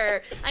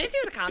older. I didn't see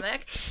he was a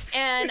comic.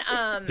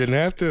 And Didn't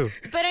have to.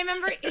 but I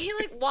remember he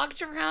like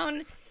walked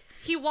around.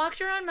 He walked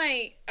around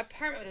my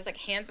apartment with his like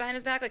hands behind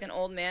his back like an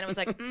old man and was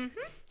like,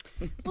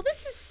 well,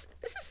 this is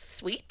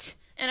sweet.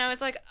 And I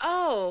was like,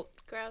 oh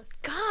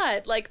Gross.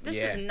 God, like this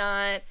Yeah. is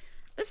not.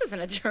 this isn't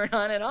a turn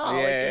on at all. Yeah,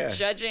 Like, yeah. you're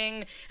judging.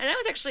 And I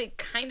was actually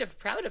kind of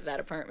proud of that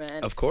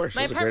apartment. Of course,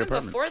 My it was a great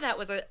apartment apartment. before that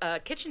was a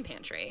kitchen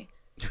pantry.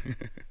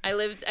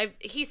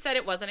 He said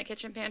it wasn't a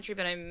kitchen pantry,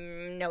 but I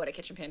know what a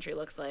kitchen pantry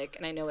looks like,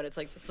 and I know what it's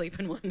like to sleep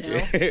in one now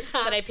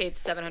that I paid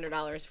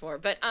 $700 for.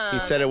 But He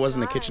said it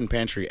wasn't a kitchen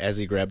pantry as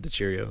he grabbed the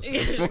Cheerios.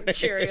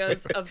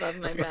 Cheerios above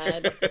my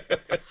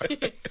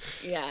bed.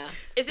 Yeah.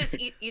 Is this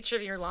each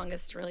of your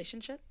longest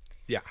relationship?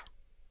 Yeah.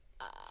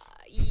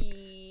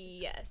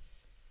 Yes.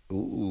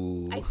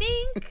 Ooh. I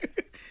think.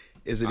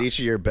 Is it each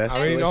of your best?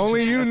 I mean, relationships?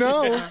 only you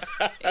know.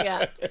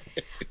 Yeah.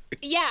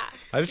 Yeah.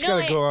 I just No,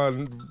 gotta go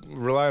on,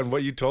 rely on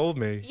what you told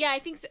me. Yeah, I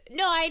think so.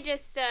 No, I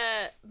just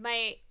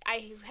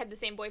I had the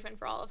same boyfriend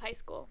for all of high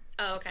school,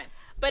 Oh, okay.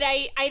 but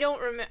I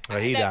don't remember. Oh,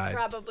 he that died.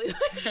 Probably.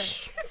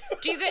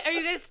 Are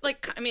you guys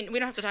like? I mean, we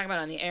don't have to talk about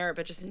it on the air,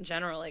 but just in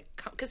general, like,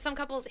 because some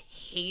couples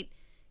hate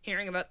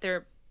hearing about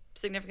their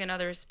significant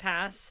other's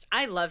past.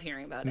 I love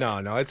hearing about it.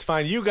 No, it's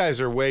fine. You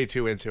guys are way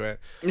too into it.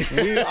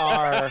 We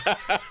are.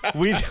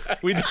 we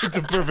need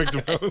the perfect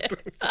amount.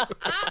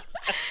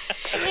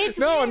 It's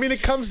No, I mean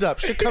it comes up.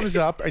 Shit comes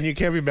up, and you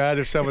can't be mad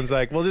if someone's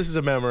like, "Well, this is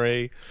a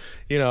memory,"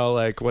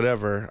 like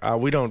whatever.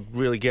 We don't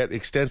really get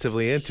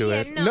extensively into Yeah,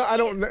 it. no, No, I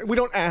don't. We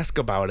don't ask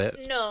about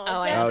it. no.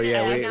 Oh, just- Oh,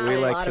 yeah, we definitely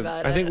like a lot to-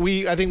 about I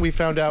it. think we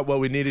found out what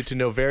we needed to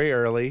know very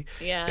early.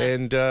 Yeah.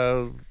 and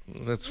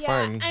that's Yeah,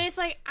 fine. and it's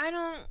like I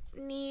don't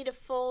need a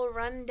full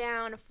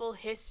rundown, a full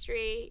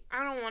history.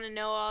 I don't want to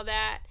know all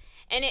that.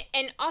 And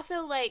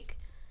also like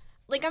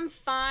I'm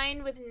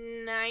fine with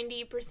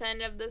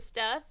 90% of the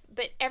stuff,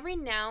 but every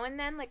now and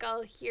then like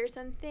I'll hear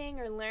something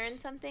or learn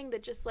something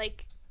that just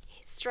like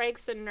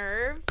strikes a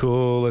nerve.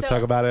 Cool. Let's So-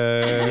 talk about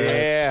it.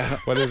 Yeah.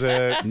 What is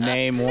it?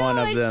 Name one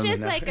No, of it's them.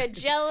 just No. like a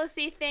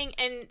jealousy thing,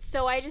 and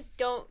so I just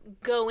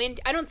don't go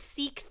into. I don't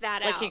seek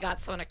that Like out. he got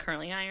someone a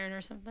curling iron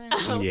or something.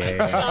 Yeah.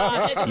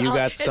 God, You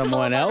got It's all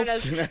someone about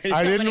else? it as-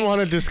 I didn't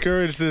want to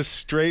discourage this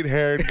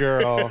straight-haired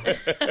girl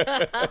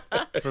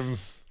from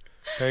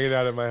hanging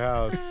out at my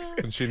house,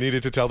 and she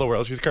needed to tell the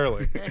world she's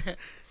curly.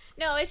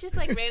 No, it's just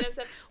like random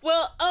stuff.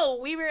 Well,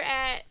 we were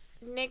at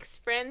Nick's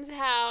friend's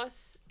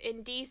house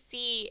in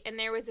DC, and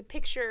there was a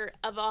picture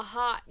of a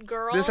hot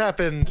girl. This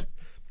happened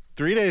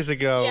 3 days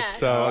ago, Yeah.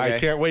 so Okay. I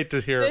can't wait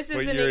to hear This is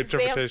what an your example.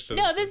 interpretation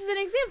No, is. this is an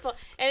example.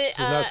 And This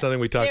is not something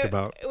we talked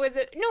about. It was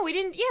no, we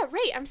didn't. Yeah,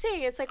 right. I'm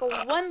saying it's like a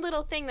one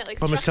little thing that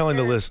like. I'm just struck telling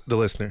her. the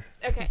listener.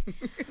 Okay.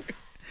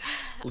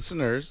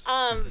 Listeners.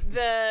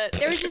 There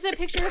was just a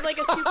picture of like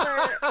a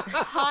super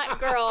hot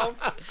girl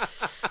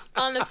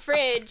on the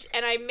fridge,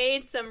 and I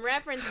made some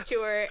reference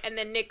to her, and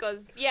then Nick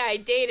goes, "Yeah, I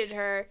dated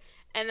her,"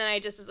 and then I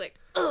just was like,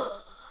 "Ugh."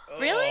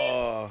 Really?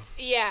 Oh.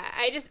 Yeah,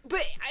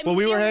 Well,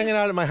 we were hanging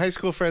out at my high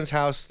school friend's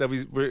house that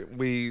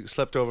we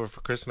slept over for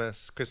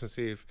Christmas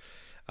Eve,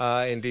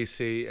 in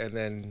DC, and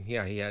then he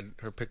had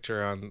her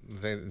picture on the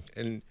thing,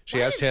 and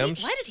she asked him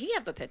Why did he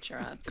have the picture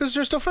up? because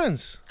they're still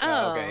friends.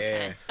 Oh, okay,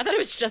 okay. yeah. I thought it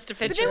was just a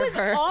But picture that of was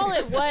her. all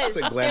it was.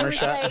 It's a glamour There was,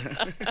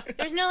 shot. like,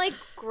 there's no like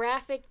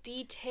graphic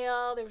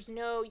detail. There was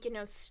no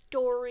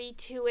story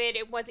to it.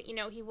 It wasn't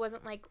he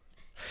wasn't like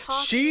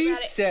talking She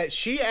about it. said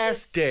she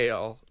asked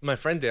Dale, my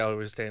friend Dale, who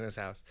was staying in his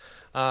house.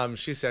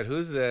 She said,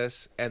 "Who's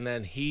this?" And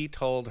then he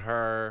told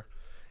her,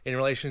 in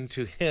relation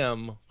to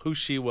him, who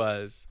she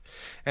was.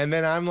 And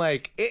then I'm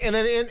like, and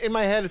then in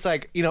my head, it's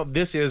like,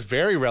 this is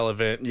very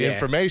relevant Yeah.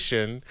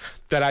 information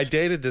that I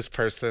dated this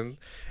person,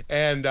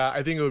 and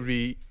I think it would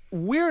be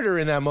weirder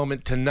in that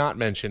moment to not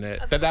mention it.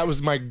 That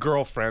was my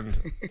girlfriend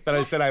that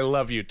I said I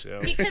love you to.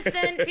 Because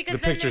then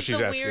picture there's she's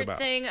the asking weird about.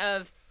 thing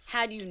of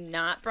had you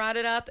not brought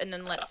it up, and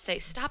then let's say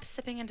stop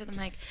sipping into the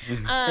mic.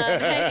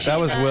 That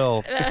was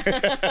Will.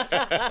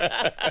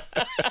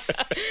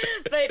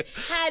 But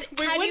had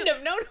We had wouldn't you,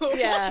 have known who it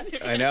Yeah. was.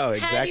 I know,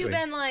 exactly. had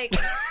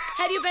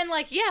you been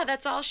like, yeah,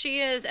 that's all she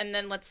is, and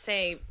then let's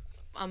say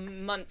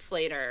months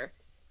later,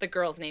 the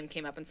girl's name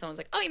came up, and someone's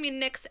like, oh, you mean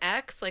Nick's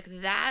ex? Like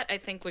that, I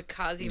think would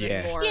cause even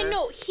Yeah. more. Yeah,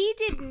 no, he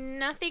did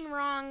nothing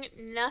wrong,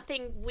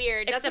 nothing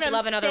weird. That's Except what I'm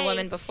love another saying.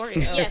 woman before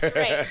you. Yes,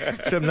 right.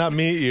 Except not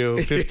meet you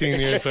 15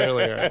 years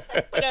earlier.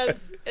 But that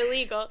was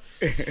illegal.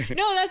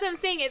 No, that's what I'm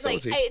saying. It's So like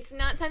was he. it's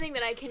not something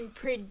that I can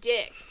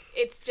predict.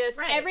 It's just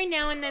Right. every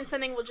now and then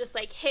something will just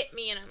like hit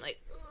me, and I'm like,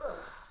 ugh,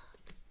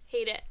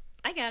 hate it.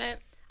 I get it.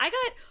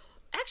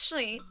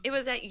 Actually, it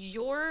was at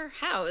your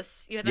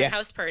house. You had that Yeah.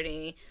 house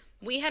party.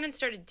 We hadn't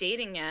started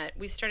dating yet.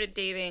 We started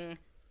dating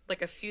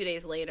like a few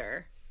days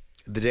later.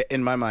 The day,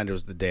 in my mind, it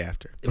was the day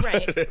after.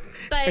 Right.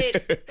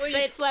 But Well,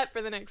 you slept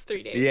for the next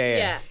 3 days.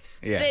 Yeah.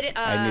 But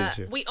I needed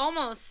to. we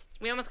almost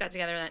got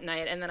together that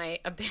night, and then I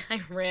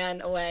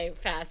ran away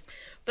fast.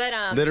 But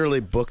Literally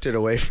booked it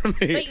away from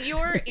me.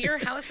 but your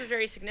house was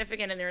very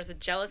significant, and there was a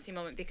jealousy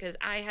moment because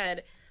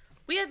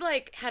we had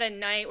like had a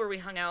night where we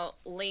hung out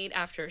late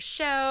after a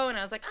show, and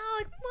I was like, oh,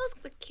 like Will's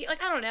like, cute.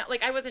 Like I don't know,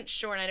 like I wasn't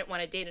sure, and I didn't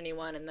want to date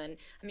anyone, and then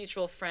a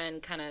mutual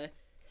friend kind of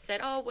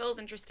said, oh, Will's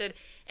interested,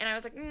 and I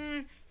was like,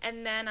 and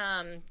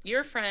then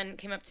your friend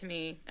came up to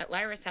me at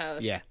Lyra's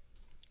house, Yeah.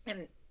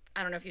 and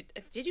I don't know if you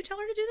did you tell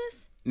her to do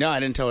this? No, I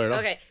didn't tell her at all.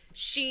 Okay,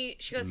 she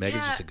goes.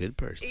 Megan's just a good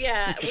person.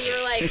 Yeah, we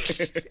were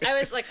like, I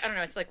was like, I don't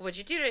know. It's like, what'd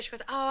you do today? She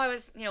goes, oh, I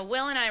was,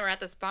 Will and I were at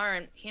this bar,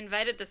 and he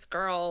invited this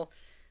girl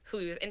who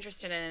he was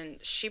interested in.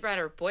 She brought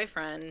her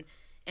boyfriend,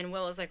 and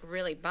Will was like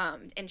really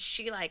bummed, and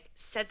she like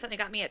said something,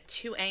 got me at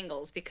 2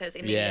 angles because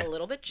it made me a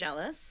little bit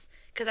jealous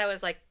because I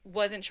was like,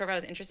 wasn't sure if I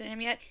was interested in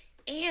him yet,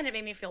 and it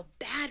made me feel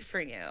bad for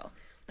you.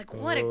 Like,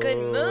 what a good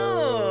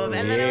move.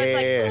 And then I was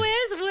like,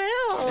 where's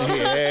Will?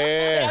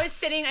 Yeah. And I was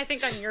sitting, I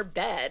think, on your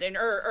bed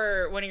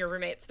or one of your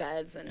roommates'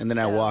 beds. And then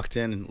I walked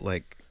in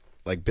like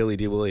Billy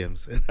D.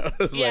 Williams. And I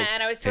was like,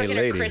 and I was talking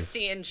to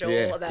Christy and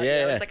Joel about you.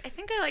 I was like, I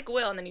think I like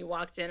Will. And then you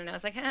walked in, and I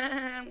was like,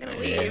 I'm going to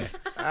leave. It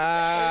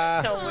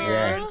was so weird.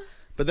 Yeah.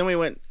 But then we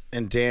went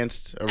and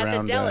danced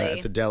around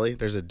at the deli.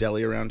 There's a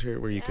deli around here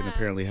where you can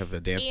apparently have a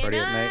dance party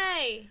at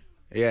night.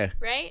 Yeah.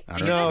 Right?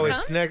 No,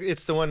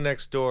 it's the one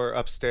next door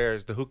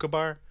upstairs, the hookah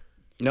bar.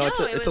 No, it's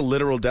a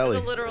literal deli.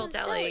 It's a literal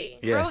deli.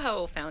 Yeah.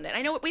 Rojo found it.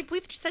 I know we've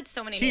said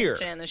so many names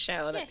today on the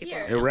show that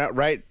people.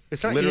 Right.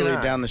 It's not literally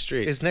E&I. down the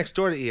street. It's next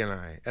door to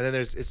E&I, and then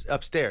it's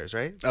upstairs,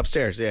 right?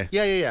 Upstairs, yeah.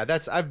 Yeah.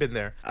 I've been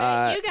there.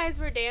 You guys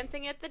were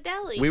dancing at the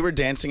deli. We were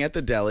dancing at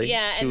the deli.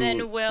 Yeah, to and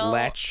then Will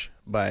Latch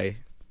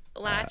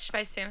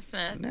by Sam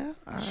Smith. No,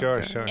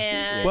 Sure.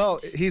 And Well,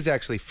 he's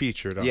actually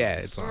featured on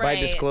it's song. by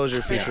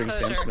disclosure featuring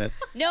Sam Smith.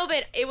 No,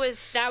 but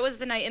that was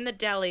the night in the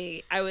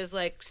deli. I was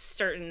like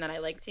certain that I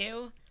liked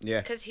you.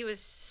 Yeah. Because you were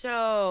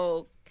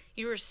so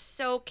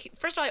cute.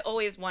 First of all, I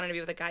always wanted to be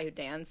with a guy who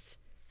danced.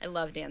 I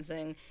love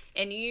dancing.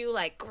 And you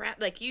led.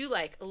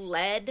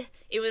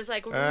 It was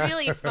like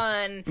really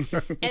fun.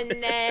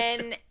 and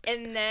then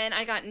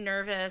I got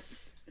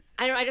nervous.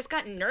 I just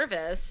got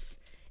nervous.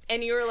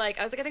 And you were like,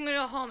 I was like, I think I'm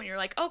going to go home. And you were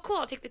like, oh, cool,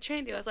 I'll take the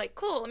train with you. I was like,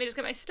 cool, let me just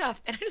get my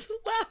stuff. And I just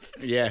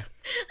left. Yeah.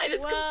 I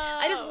just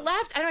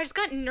left. I just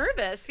got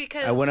nervous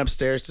because. I went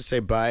upstairs to say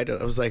bye.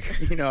 I was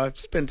like, I've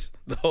spent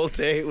the whole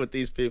day with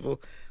these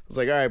people. I was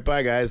like, all right,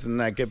 bye, guys. And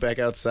then I get back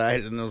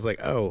outside, and I was like,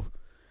 oh,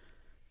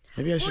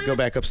 maybe I should go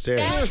back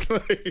upstairs.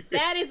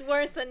 That is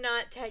worse than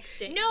not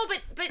texting. No,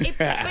 but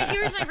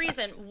here's my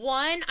reason.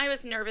 One, I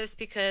was nervous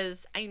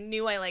because I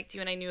knew I liked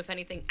you, and I knew if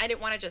anything, I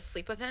didn't want to just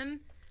sleep with him.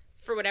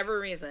 For whatever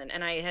reason,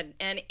 and I had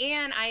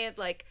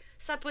like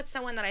slept with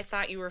someone that I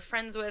thought you were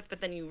friends with, but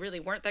then you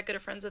really weren't that good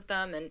of friends with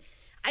them, and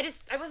I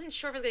wasn't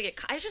sure if I was gonna get.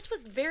 I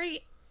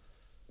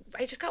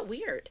just got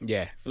weird.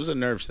 Yeah, it was a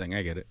nerves thing.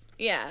 I get it.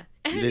 Yeah,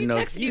 and You didn't know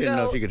if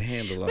you could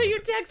handle it. But you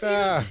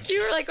texted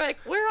you were like,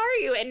 where are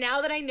you? And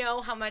now that I know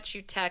how much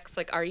you text,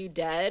 like, are you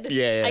dead?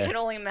 Yeah. I can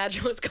only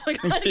imagine what's going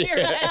on here.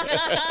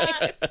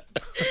 I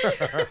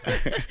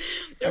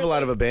have a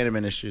lot of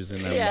abandonment issues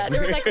in that. Yeah,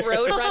 there was like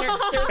Roadrunner.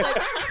 There was like.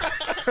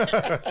 Wait,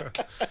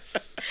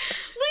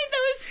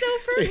 that was so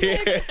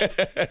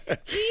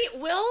perfect.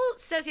 Will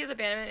says he has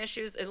abandonment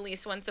issues at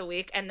least once a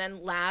week, and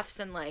then laughs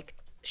and like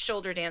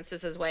shoulder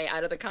dances his way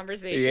out of the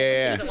conversation.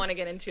 Yeah, he doesn't want to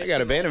get into it. I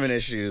got abandonment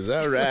issues.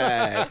 All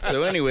right.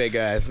 So anyway,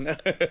 guys,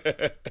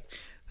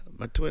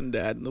 my twin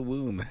died in the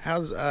womb.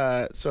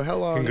 So how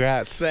long?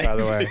 Congrats, Thanks. by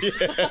the way.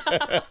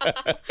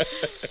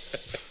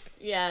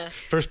 Yeah.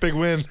 First big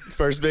win.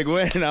 First big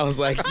win. I was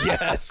like,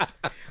 yes.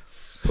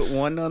 Put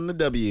one on the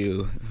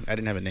W. I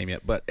didn't have a name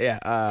yet, but yeah.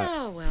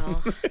 Oh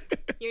well.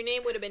 Your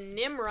name would have been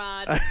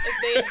Nimrod if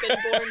they had been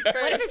born first.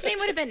 What if his name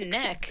would have been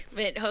Nick?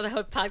 But the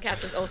whole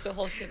podcast is also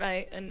hosted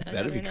by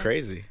That'd be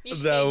crazy. You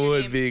should That change your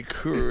would name. be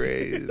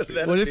crazy.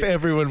 That'd What if be-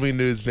 everyone we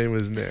knew's name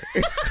was Nick?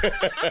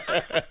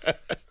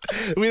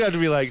 We'd have to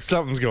be like,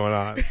 something's going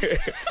on.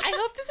 I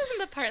hope this isn't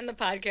the part in the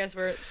podcast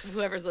where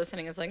whoever's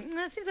listening is like,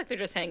 it seems like they're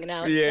just hanging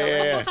out.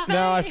 Yeah.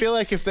 No, I feel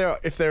like if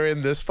they're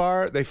in this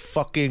far, they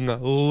fucking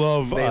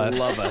love They us.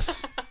 love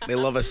us. They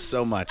love us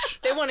so much.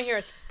 They want to hear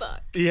us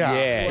fuck. Yeah,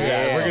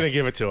 Yeah. We're gonna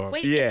give it to them.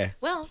 Wait, Yeah.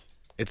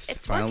 It's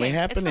It's finally working.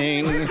 It's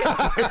happening.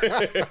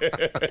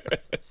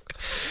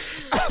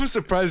 I'm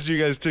surprised you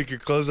guys took your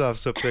clothes off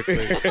so quickly.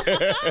 what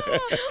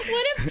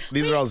if?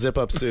 These are all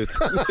zip-up suits.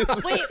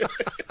 Wait,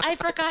 I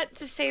forgot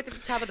to say at the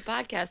top of the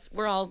podcast,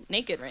 we're all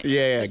naked right now.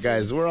 Yeah,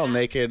 guys, we're all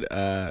naked.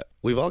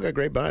 We've all got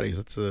great bodies.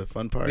 That's a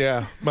fun part.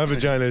 Yeah, my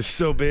vagina is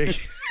so big,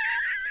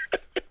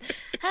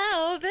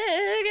 How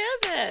big is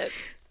it?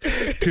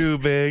 too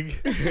big.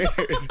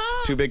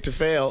 Too big to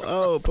fail.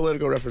 Oh,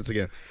 political reference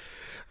again.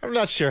 I'm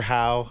not sure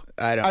how.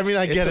 I don't. I mean,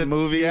 I it's get a it.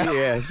 movie.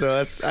 Yeah. So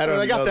that's. I don't.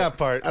 I got know that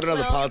part. I don't know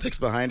the Well, politics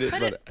behind it,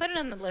 but Put it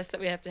on the list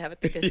that we have to have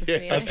at the business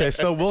meeting. Okay,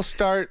 so we'll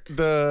start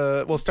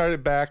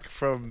it back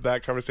from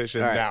that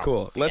conversation all right, now.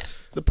 cool.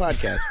 The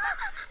podcast,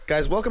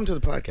 guys. Welcome to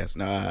the podcast.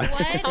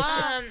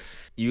 What?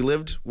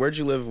 Where'd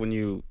you live when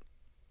you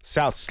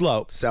South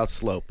Slope, South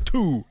Slope?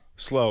 2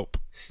 Slope.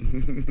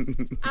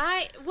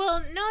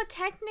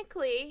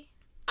 Technically,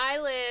 I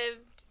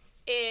lived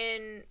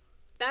in.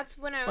 That's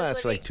when I was Well,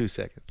 that's for living. like 2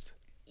 seconds.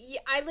 Yeah,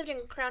 I lived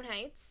in Crown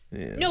Heights.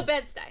 Yeah. No,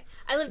 Bed-Stuy.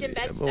 I lived in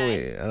Bed-Stuy. Oh,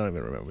 wait, I don't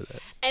even remember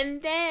that.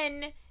 And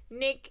then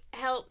Nick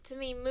helped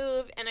me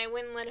move, and I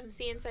wouldn't let him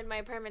see inside my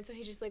apartment, so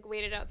he just like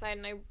waited outside,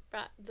 and I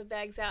brought the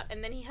bags out.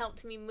 And then he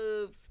helped me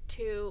move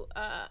to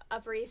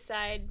Upper East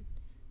Side,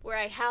 where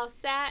I house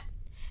sat.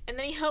 and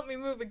then he helped me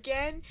move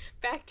again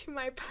back to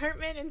my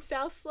apartment in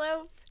South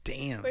Slope,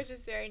 Damn. which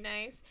is very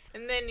nice.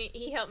 And then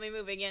he helped me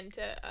move again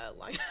to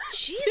Long Island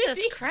Jesus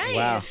City. Christ.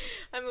 Wow.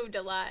 I moved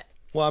a lot.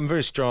 Well, I'm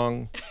very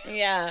strong.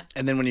 Yeah.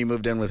 And then when you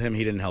moved in with him,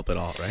 he didn't help at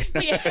all, right?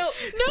 Yeah. So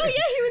No, yeah,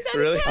 he was out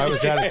Really? of town. I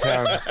was out of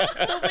town.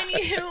 but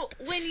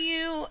when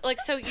you like,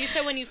 so you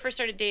said when you first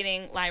started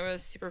dating, Lyra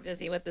was super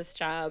busy with this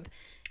job,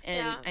 and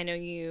Yeah. I know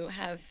you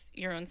have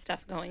your own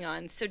stuff going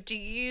on. So do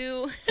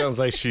you? Sounds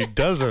like she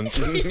doesn't.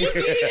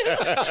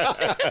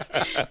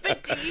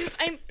 But do you?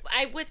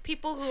 I with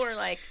people who are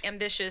like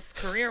ambitious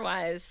career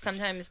wise,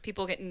 sometimes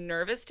people get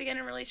nervous to get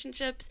in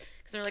relationships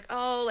because they're like,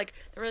 oh, like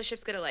the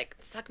relationship's gonna like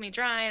suck me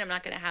dry, and I'm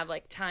not gonna have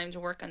like time to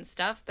work on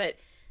stuff. But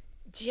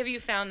have you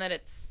found that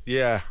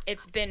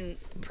it's been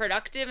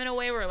productive in a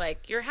way where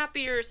like you're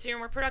happier, so you're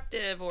more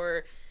productive,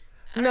 or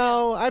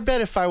No, I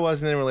bet if I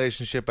wasn't in a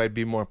relationship, I'd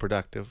be more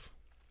productive.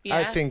 yeah?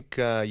 I think,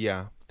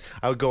 yeah.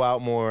 I would go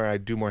out more,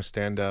 I'd do more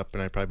stand-up,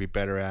 and I'd probably be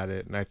better at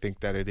it. And I think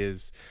that it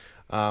is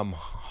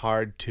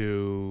hard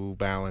to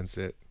balance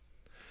it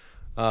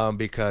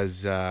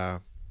because,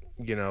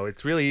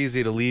 it's really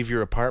easy to leave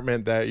your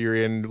apartment that you're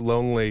in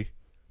lonely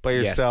by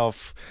Yes.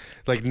 yourself,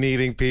 like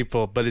needing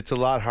people. But it's a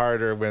lot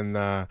harder when,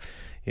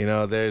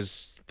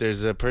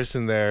 there's a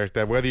person there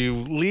that whether you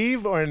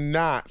leave or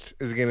not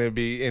is going to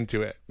be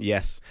into it.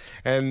 Yes.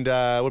 And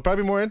would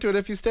probably be more into it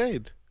if you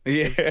stayed.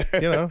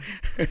 Yeah.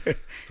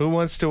 Who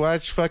wants to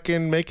watch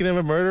fucking Making of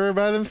a Murderer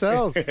by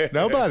themselves?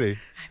 Nobody.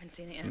 I haven't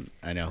seen it yet.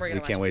 I know. We're We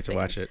gonna can't watch wait this to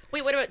watch it.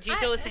 Wait, what about? Do you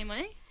feel the same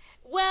way?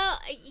 Well,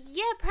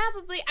 yeah,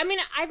 probably. I mean,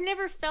 I've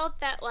never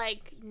felt that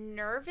like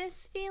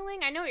nervous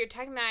feeling. I know what you're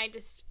talking about.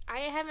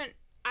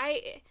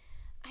 I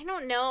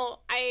don't know.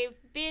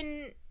 I've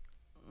been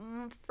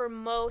for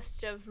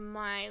most of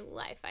my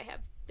life. I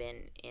have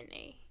been in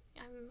a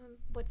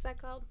what's that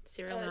called?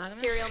 Serial monogamous?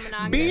 Serial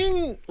monogamous.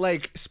 Being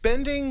like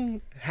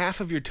spending half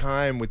of your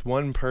time with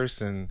one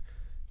person,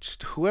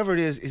 just whoever it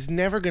is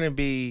never going to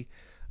be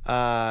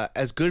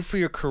as good for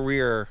your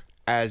career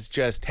as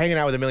just hanging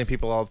out with a million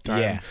people all the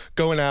time. Yeah.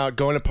 Going out,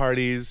 going to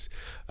parties,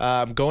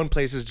 going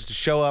places just to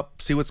show up,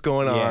 see what's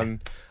going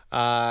on.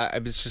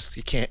 It's just,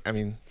 you can't, I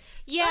mean.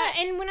 Yeah,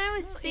 and when I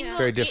was single,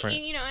 Very different.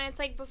 And it's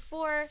like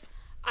before,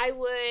 I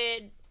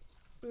would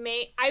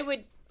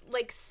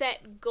like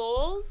set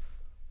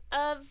goals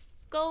of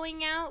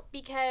going out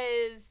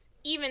because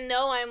even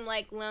though I'm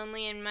like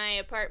lonely in my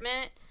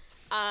apartment,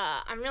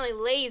 I'm really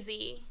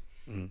lazy,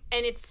 and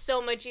it's so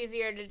much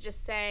easier to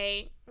just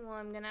say, "Well,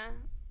 I'm gonna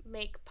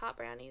make pot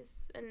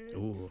brownies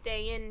and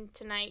stay in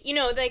tonight."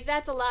 Like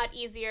that's a lot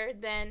easier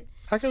than.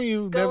 How come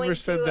you Going never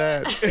said to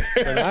that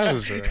when I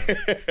was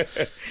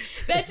around?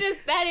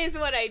 That is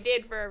what I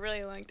did for a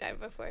really long time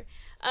before.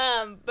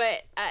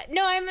 But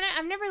no,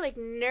 I'm never like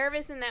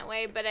nervous in that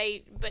way. But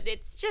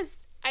it's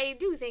just I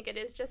do think it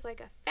is just like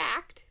a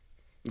fact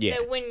Yeah.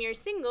 that when you're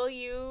single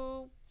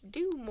you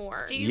do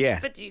more. Do you? Yeah.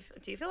 But do you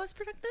feel less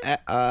productive?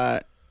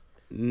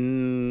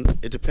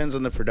 It depends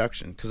on the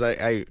production because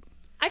I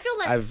I feel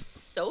less I've-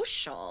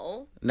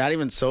 social. not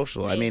even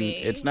social. I mean, Maybe.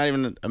 it's not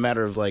even a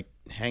matter of like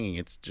hanging.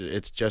 It's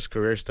just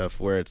career stuff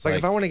where it's Like like,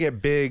 if I want to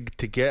get big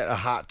to get a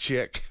hot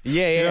chick.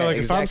 Yeah, You know, yeah, like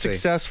if I'm exactly.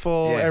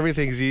 successful, Yeah.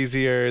 everything's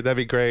easier. That'd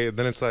be great.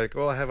 Then it's like,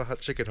 well, I have a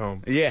hot chick at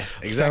home. yeah,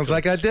 exactly. Sounds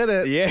like I did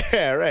it.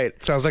 yeah, right.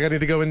 Sounds like I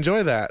need to go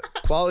enjoy that.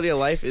 Quality of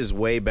life is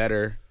way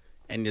better,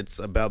 and it's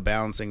about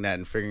balancing that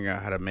and figuring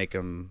out how to make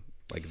them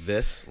like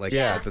this, like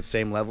Yeah. at the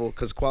same level.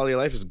 Because quality of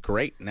life is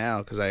great now.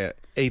 Because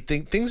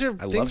Things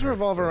love her,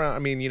 revolve so. around. I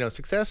mean,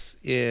 success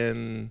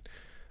in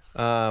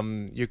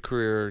your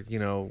career,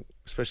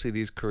 especially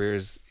these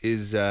careers,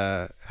 is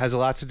has a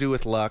lot to do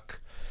with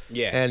luck.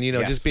 yeah, And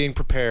yes. just being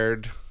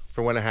prepared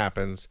for when it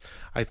happens.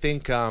 I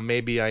think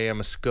maybe I am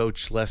a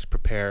scotch less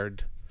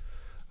prepared,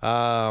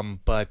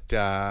 but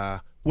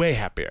way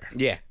happier.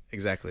 Yeah,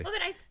 exactly. Well,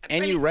 but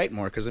And I you mean, write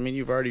more because I mean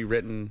you've already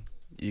written.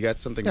 You got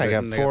something. Yeah, I got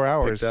written, they 4 picked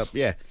hours. Up.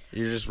 Yeah,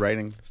 you're just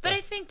writing. Stuff. But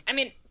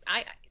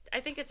I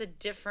think it's a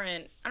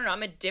different. I don't know.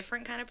 I'm a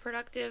different kind of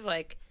productive.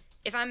 Like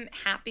if I'm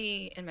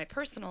happy in my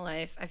personal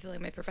life, I feel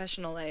like my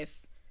professional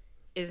life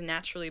is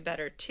naturally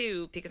better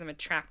too because I'm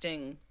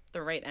attracting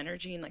the right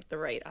energy and like the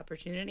right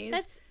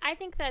opportunities. I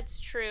think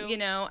that's true.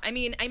 I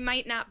mean, I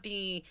might not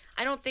be.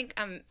 I don't think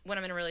when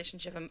I'm in a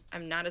relationship,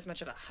 I'm not as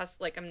much of a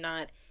hustle. Like I'm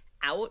not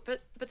out. But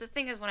the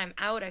thing is, when I'm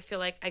out, I feel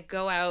like I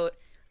go out,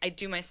 I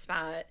do my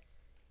spot,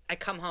 I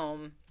come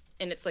home,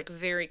 and it's like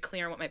very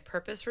clear what my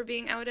purpose for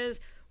being out is.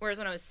 Whereas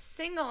when I was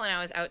single and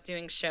I was out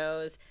doing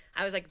shows,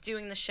 I was like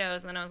doing the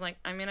shows, and then I was like,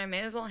 I mean, I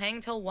may as well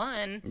hang till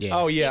 1. Yeah.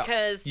 Oh yeah,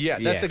 Because yeah,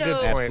 that's Yeah. a good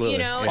so, point.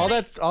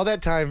 Absolutely. All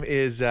that time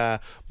is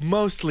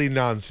mostly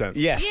nonsense.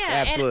 Yes, Yeah,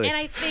 absolutely. and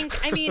I think,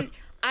 I mean,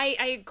 I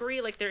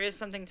agree, like, there is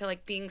something to,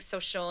 like, being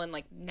social and,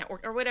 like,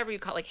 network, or whatever you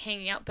call it, like,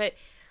 hanging out, but,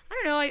 I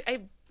don't know,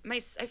 I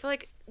feel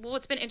like,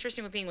 what's been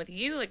interesting with being with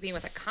you, like, being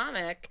with a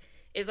comic,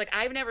 is, like,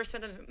 I've never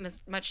spent as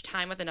much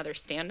time with another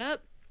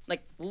stand-up,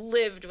 like,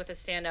 lived with a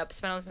stand-up,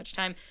 spent all this much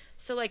time,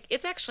 so, like,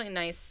 it's actually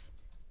nice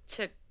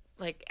to,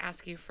 like,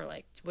 ask you for,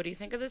 like, what do you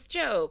think of this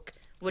joke?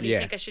 What do you Yeah.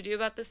 think I should do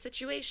about this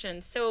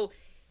situation? So,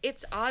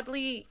 it's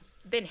oddly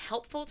been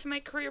helpful to my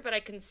career, but I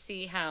can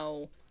see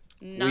how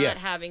not yeah.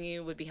 having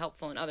you would be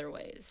helpful in other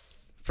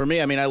ways. For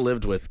me, I mean, I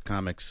lived with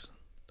comics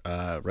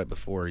right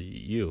before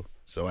you,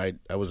 so I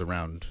was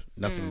around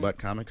nothing but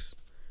comics,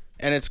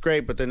 and it's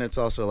great. But then it's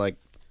also like,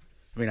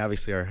 I mean,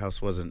 obviously our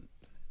house wasn't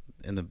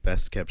in the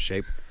best kept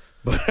shape,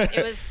 but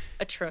It was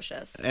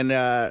atrocious.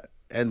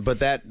 but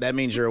that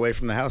means you're away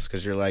from the house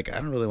because you're like, I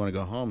don't really want to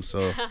go home.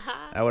 So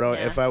I would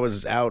if I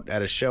was out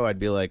at a show, I'd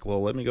be like,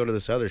 well, let me go to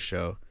this other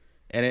show.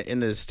 And in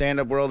the stand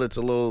up world,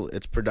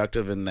 it's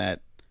productive in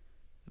that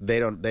they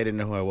didn't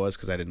know who I was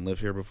because I didn't live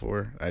here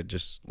before.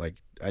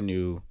 I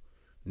knew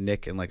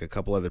Nick and like a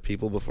couple other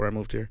people before I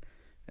moved here,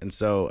 and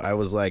so I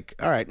was like,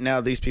 all right,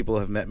 now these people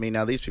have met me.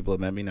 Now these people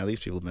have met me. Now these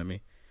people have met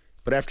me.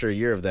 But after a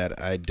year of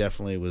that, I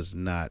definitely was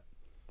not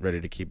ready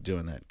to keep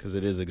doing that because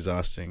it is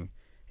exhausting.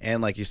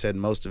 And like you said,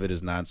 most of it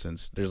is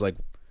nonsense. There's like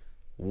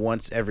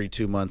once every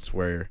 2 months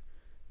where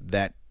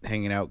that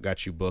hanging out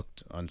got you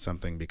booked on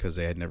something because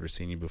they had never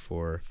seen you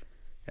before.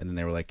 And then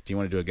they were like, do you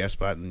want to do a guest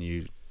spot?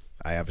 And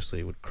I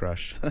obviously would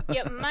crush.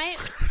 Yeah,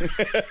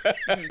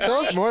 Tell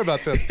us more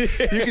about this.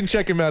 You can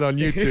check him out on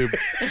YouTube.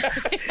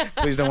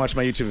 Please don't watch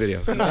my YouTube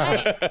videos.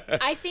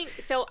 I think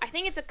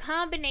it's a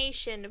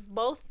combination of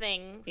both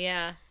things.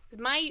 Yeah.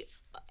 My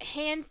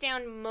hands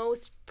down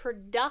most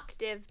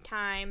productive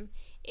time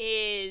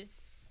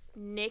is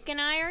Nick and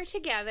I are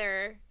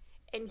together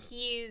and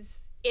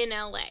he's in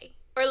LA.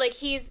 Or like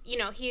he's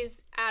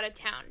out of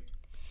town.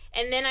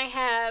 And then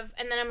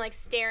I'm like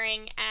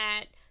staring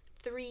at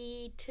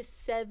 3 to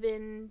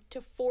 7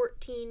 to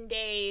 14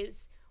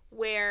 days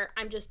where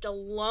I'm just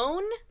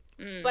alone,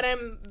 but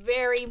I'm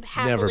very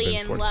happily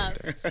in love.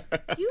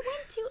 You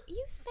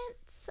spent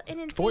an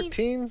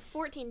insane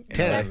 14? 10.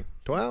 10.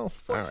 12?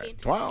 14. All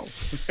right.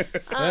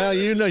 12. Well,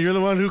 you're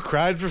the one who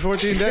cried for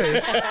 14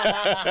 days.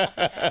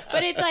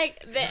 But it's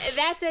like,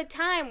 that's a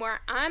time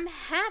where I'm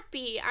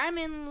happy, I'm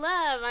in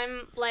love,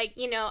 I'm like,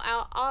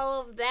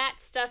 all of that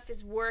stuff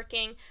is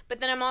working, but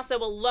then I'm also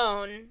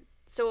alone,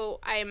 so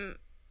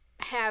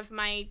have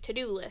my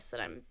to-do list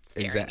that I'm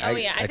staring Exactly. at. Oh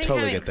yeah, I think totally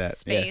having get that.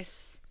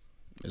 space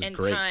It's and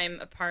great. time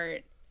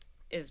apart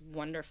is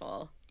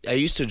wonderful. I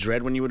used to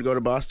dread when you would go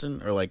to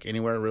Boston or like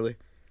anywhere really,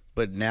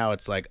 but now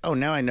it's like, oh,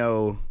 now I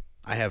know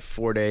I have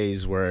 4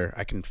 days where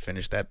I can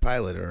finish that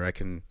pilot or I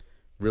can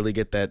really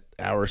get that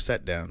hour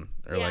set down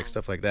or Yeah. like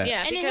stuff like that.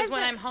 Yeah, And it because has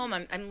when a- I'm home,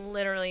 I'm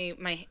literally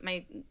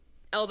my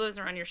elbows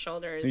are on your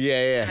shoulders.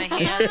 Yeah. My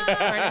hands are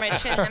under my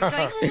chin. I'm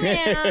going,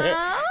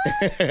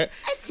 well,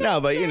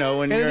 No, but when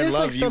And you're it in is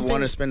love, like you something-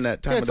 want to spend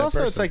that time Yeah, with it's that also,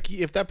 person. it's like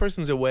if that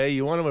person's away,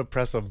 you want to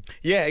impress them.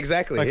 yeah,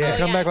 exactly. Like, yeah.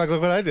 come yeah. back, like,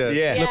 look what I did.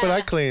 Yeah. Look what I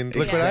Yeah. cleaned.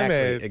 Look what I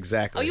made.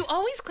 Exactly. oh, you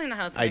always clean the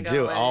house. When I I go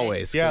do away.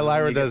 always. Yeah, 'cause when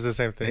Lyra you does get- the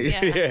same thing.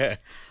 Yeah.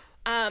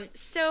 Yeah.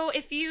 So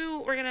if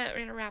you we're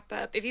gonna wrap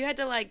up. If you had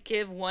to like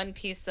give one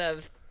piece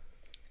of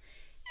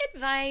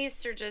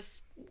advice or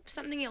just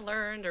something you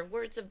learned or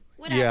words of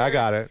whatever. Yeah, I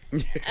got it.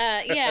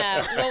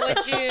 Yeah. What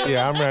would you?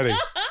 Yeah, I'm ready.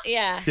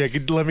 Yeah. Yeah,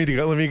 let me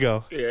go. Let me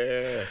go.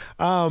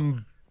 Yeah.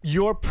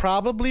 You're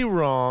probably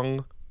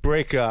wrong.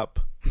 Break up.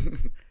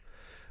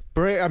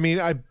 I mean,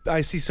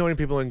 I see so many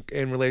people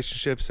in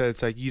relationships that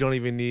it's like I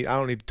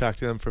don't need to talk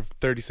to them for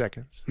 30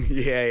 seconds.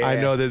 Yeah. I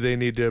know that they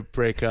need to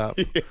break up.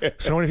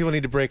 So many people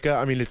need to break up.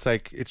 I mean, it's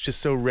like it's just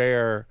so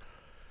rare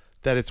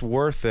that it's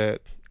worth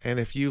it. And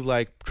if you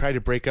like try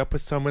to break up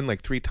with someone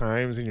like 3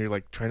 times and you're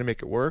like trying to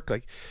make it work,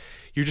 like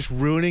you're just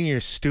ruining your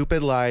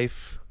stupid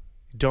life.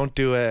 Don't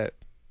do it.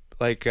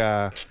 Like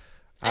I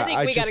think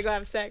we just- gotta go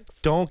have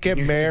sex. Don't get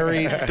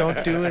married.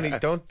 Don't do any.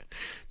 Don't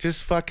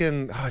just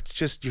fucking. Oh, it's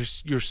just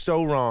you're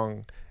so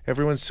wrong.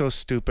 Everyone's so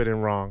stupid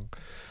and wrong.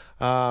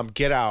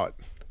 Get out.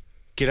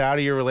 Get out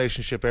of your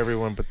relationship,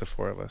 everyone but the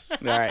 4 of us.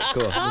 All right,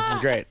 cool. This is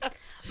great.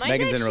 Mine's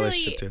Megan's in a actually-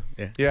 relationship too.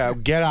 Yeah. Yeah,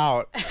 get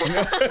out.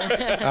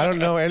 I don't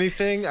know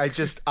anything. I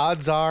just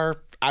odds are.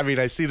 I mean,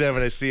 I see them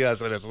and I see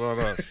us, and it's one of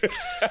us.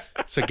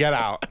 So get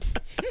out.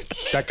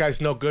 That guy's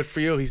no good for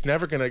you. He's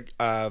never gonna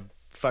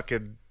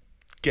fucking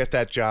get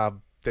that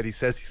job that he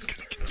says he's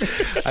gonna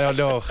get. I don't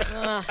know.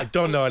 I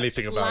don't know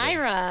anything about it.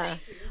 Lyra.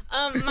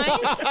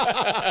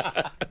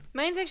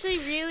 Mine's actually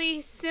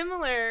really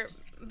similar,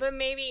 but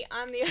maybe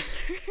on the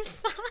other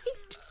side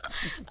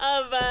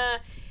of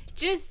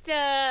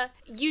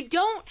you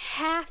don't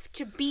have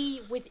to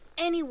be with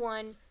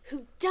anyone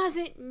who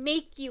doesn't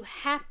make you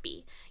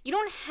happy. You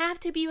don't have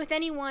to be with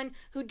anyone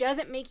who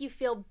doesn't make you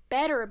feel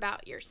better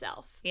about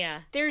yourself.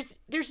 Yeah. There's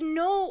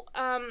no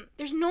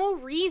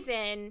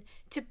reason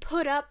to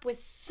put up with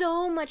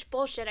so much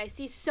bullshit. I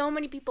see so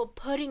many people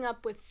putting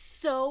up with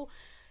so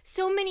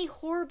many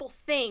horrible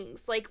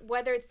things, like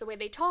whether it's the way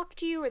they talk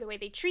to you or the way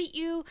they treat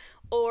you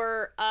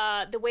or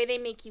the way they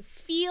make you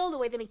feel, the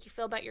way they make you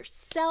feel about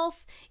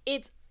yourself.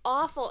 It's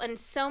awful. And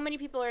so many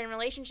people are in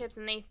relationships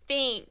and they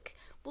think,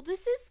 well,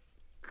 this is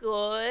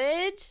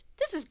good.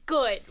 This is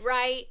good,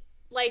 right?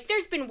 Like,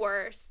 there's been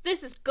worse.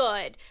 This is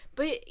good.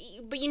 But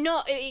you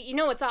know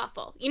it's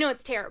awful. You know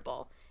it's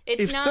terrible.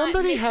 It's If not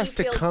somebody make has you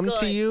to feel come to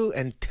good. you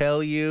and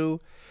tell you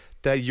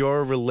that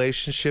your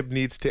relationship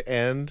needs to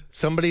end,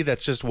 somebody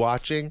that's just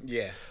watching,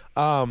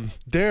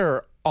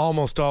 they're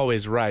almost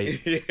always right.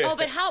 Oh,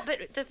 but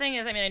the thing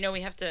is, I mean, I know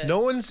we have to. No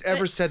one's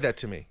ever said that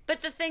to me.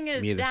 But the thing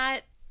is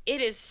that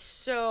it is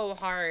so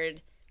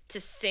hard to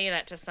say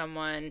that to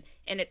someone,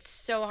 and it's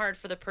so hard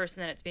for the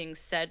person that it's being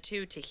said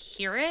to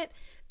hear it,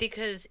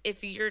 because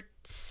if you're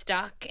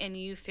stuck and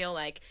you feel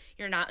like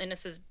you're not, and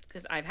this is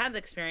because I've had the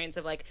experience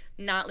of like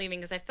not leaving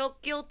because I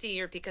felt guilty,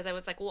 or because I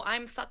was like, well,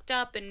 I'm fucked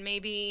up and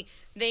maybe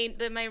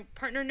my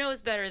partner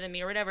knows better than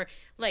me or whatever.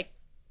 Like,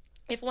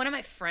 if one of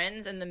my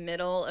friends in the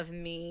middle of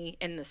me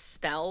in the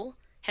spell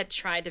had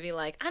tried to be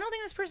like, I don't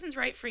think this person's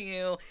right for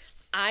you,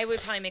 I would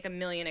probably make a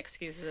million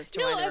excuses as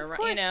to why they were right,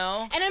 you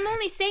know? And I'm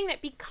only saying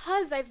that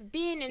because I've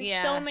been in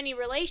so many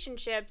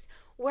relationships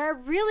where I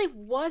really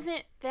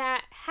wasn't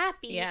that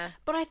happy. Yeah.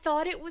 But I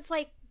thought it was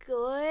like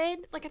good.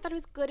 Like I thought it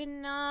was good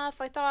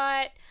enough. I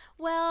thought,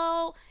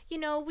 well, you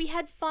know, we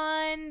had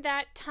fun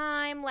that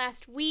time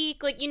last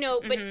week. Like, you know,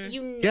 but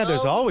you know. Yeah,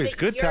 there's always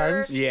good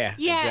times. Yeah,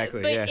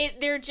 exactly. But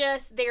they're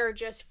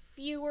just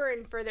fewer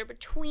and further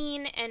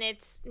between, and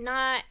it's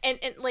not, and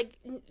like,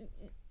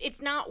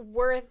 it's not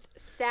worth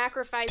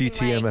sacrificing.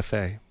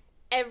 DTMFA.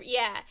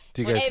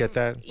 Do you guys get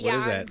that? What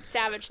is that?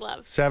 Savage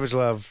Love. Savage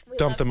Love.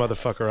 Dump the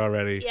motherfucker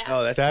already. Yeah.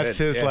 Oh, that's good.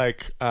 his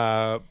like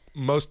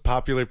most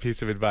popular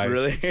piece of advice.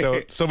 Really?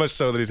 So much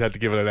so that he's had to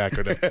give it an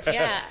acronym.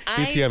 Yeah.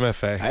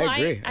 DTMFA. I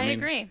agree. I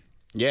agree.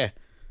 Yeah.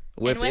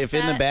 If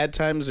in the bad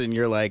times and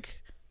you're like,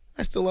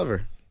 I still love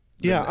her.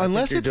 Yeah,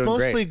 unless it's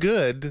mostly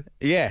good.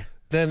 Yeah.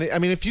 Then, I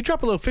mean, if you drop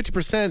below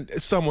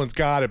 50%, someone's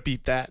got to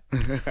beat that.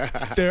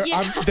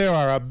 There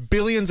are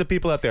billions of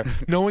people out there.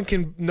 No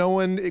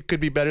one it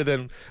could be better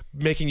than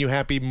making you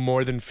happy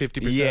more than 50%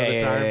 of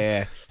the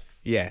time.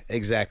 Yeah,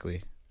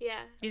 exactly.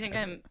 Yeah. You think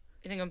I'm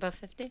above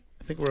 50?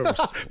 I think we're over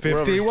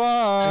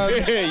 51.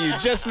 You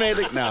just made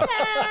it. No.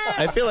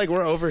 I feel like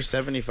we're over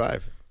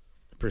 75%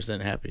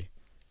 happy.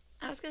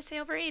 I was going to say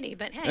over 80,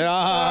 but hey.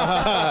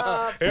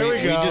 Here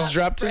we go. We just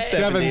dropped to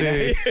 70. You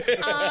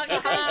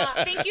guys,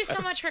 thank you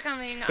so much for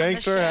coming.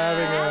 Thanks for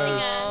having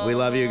us. We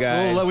love you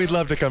guys. We'd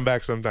love to come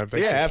back sometime.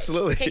 Yeah,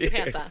 absolutely. Take your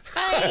pants off.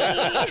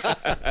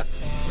 Bye.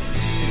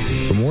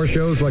 For more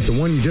shows like the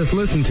one you just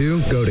listened to,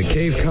 go to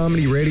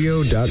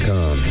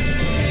cavecomedyradio.com.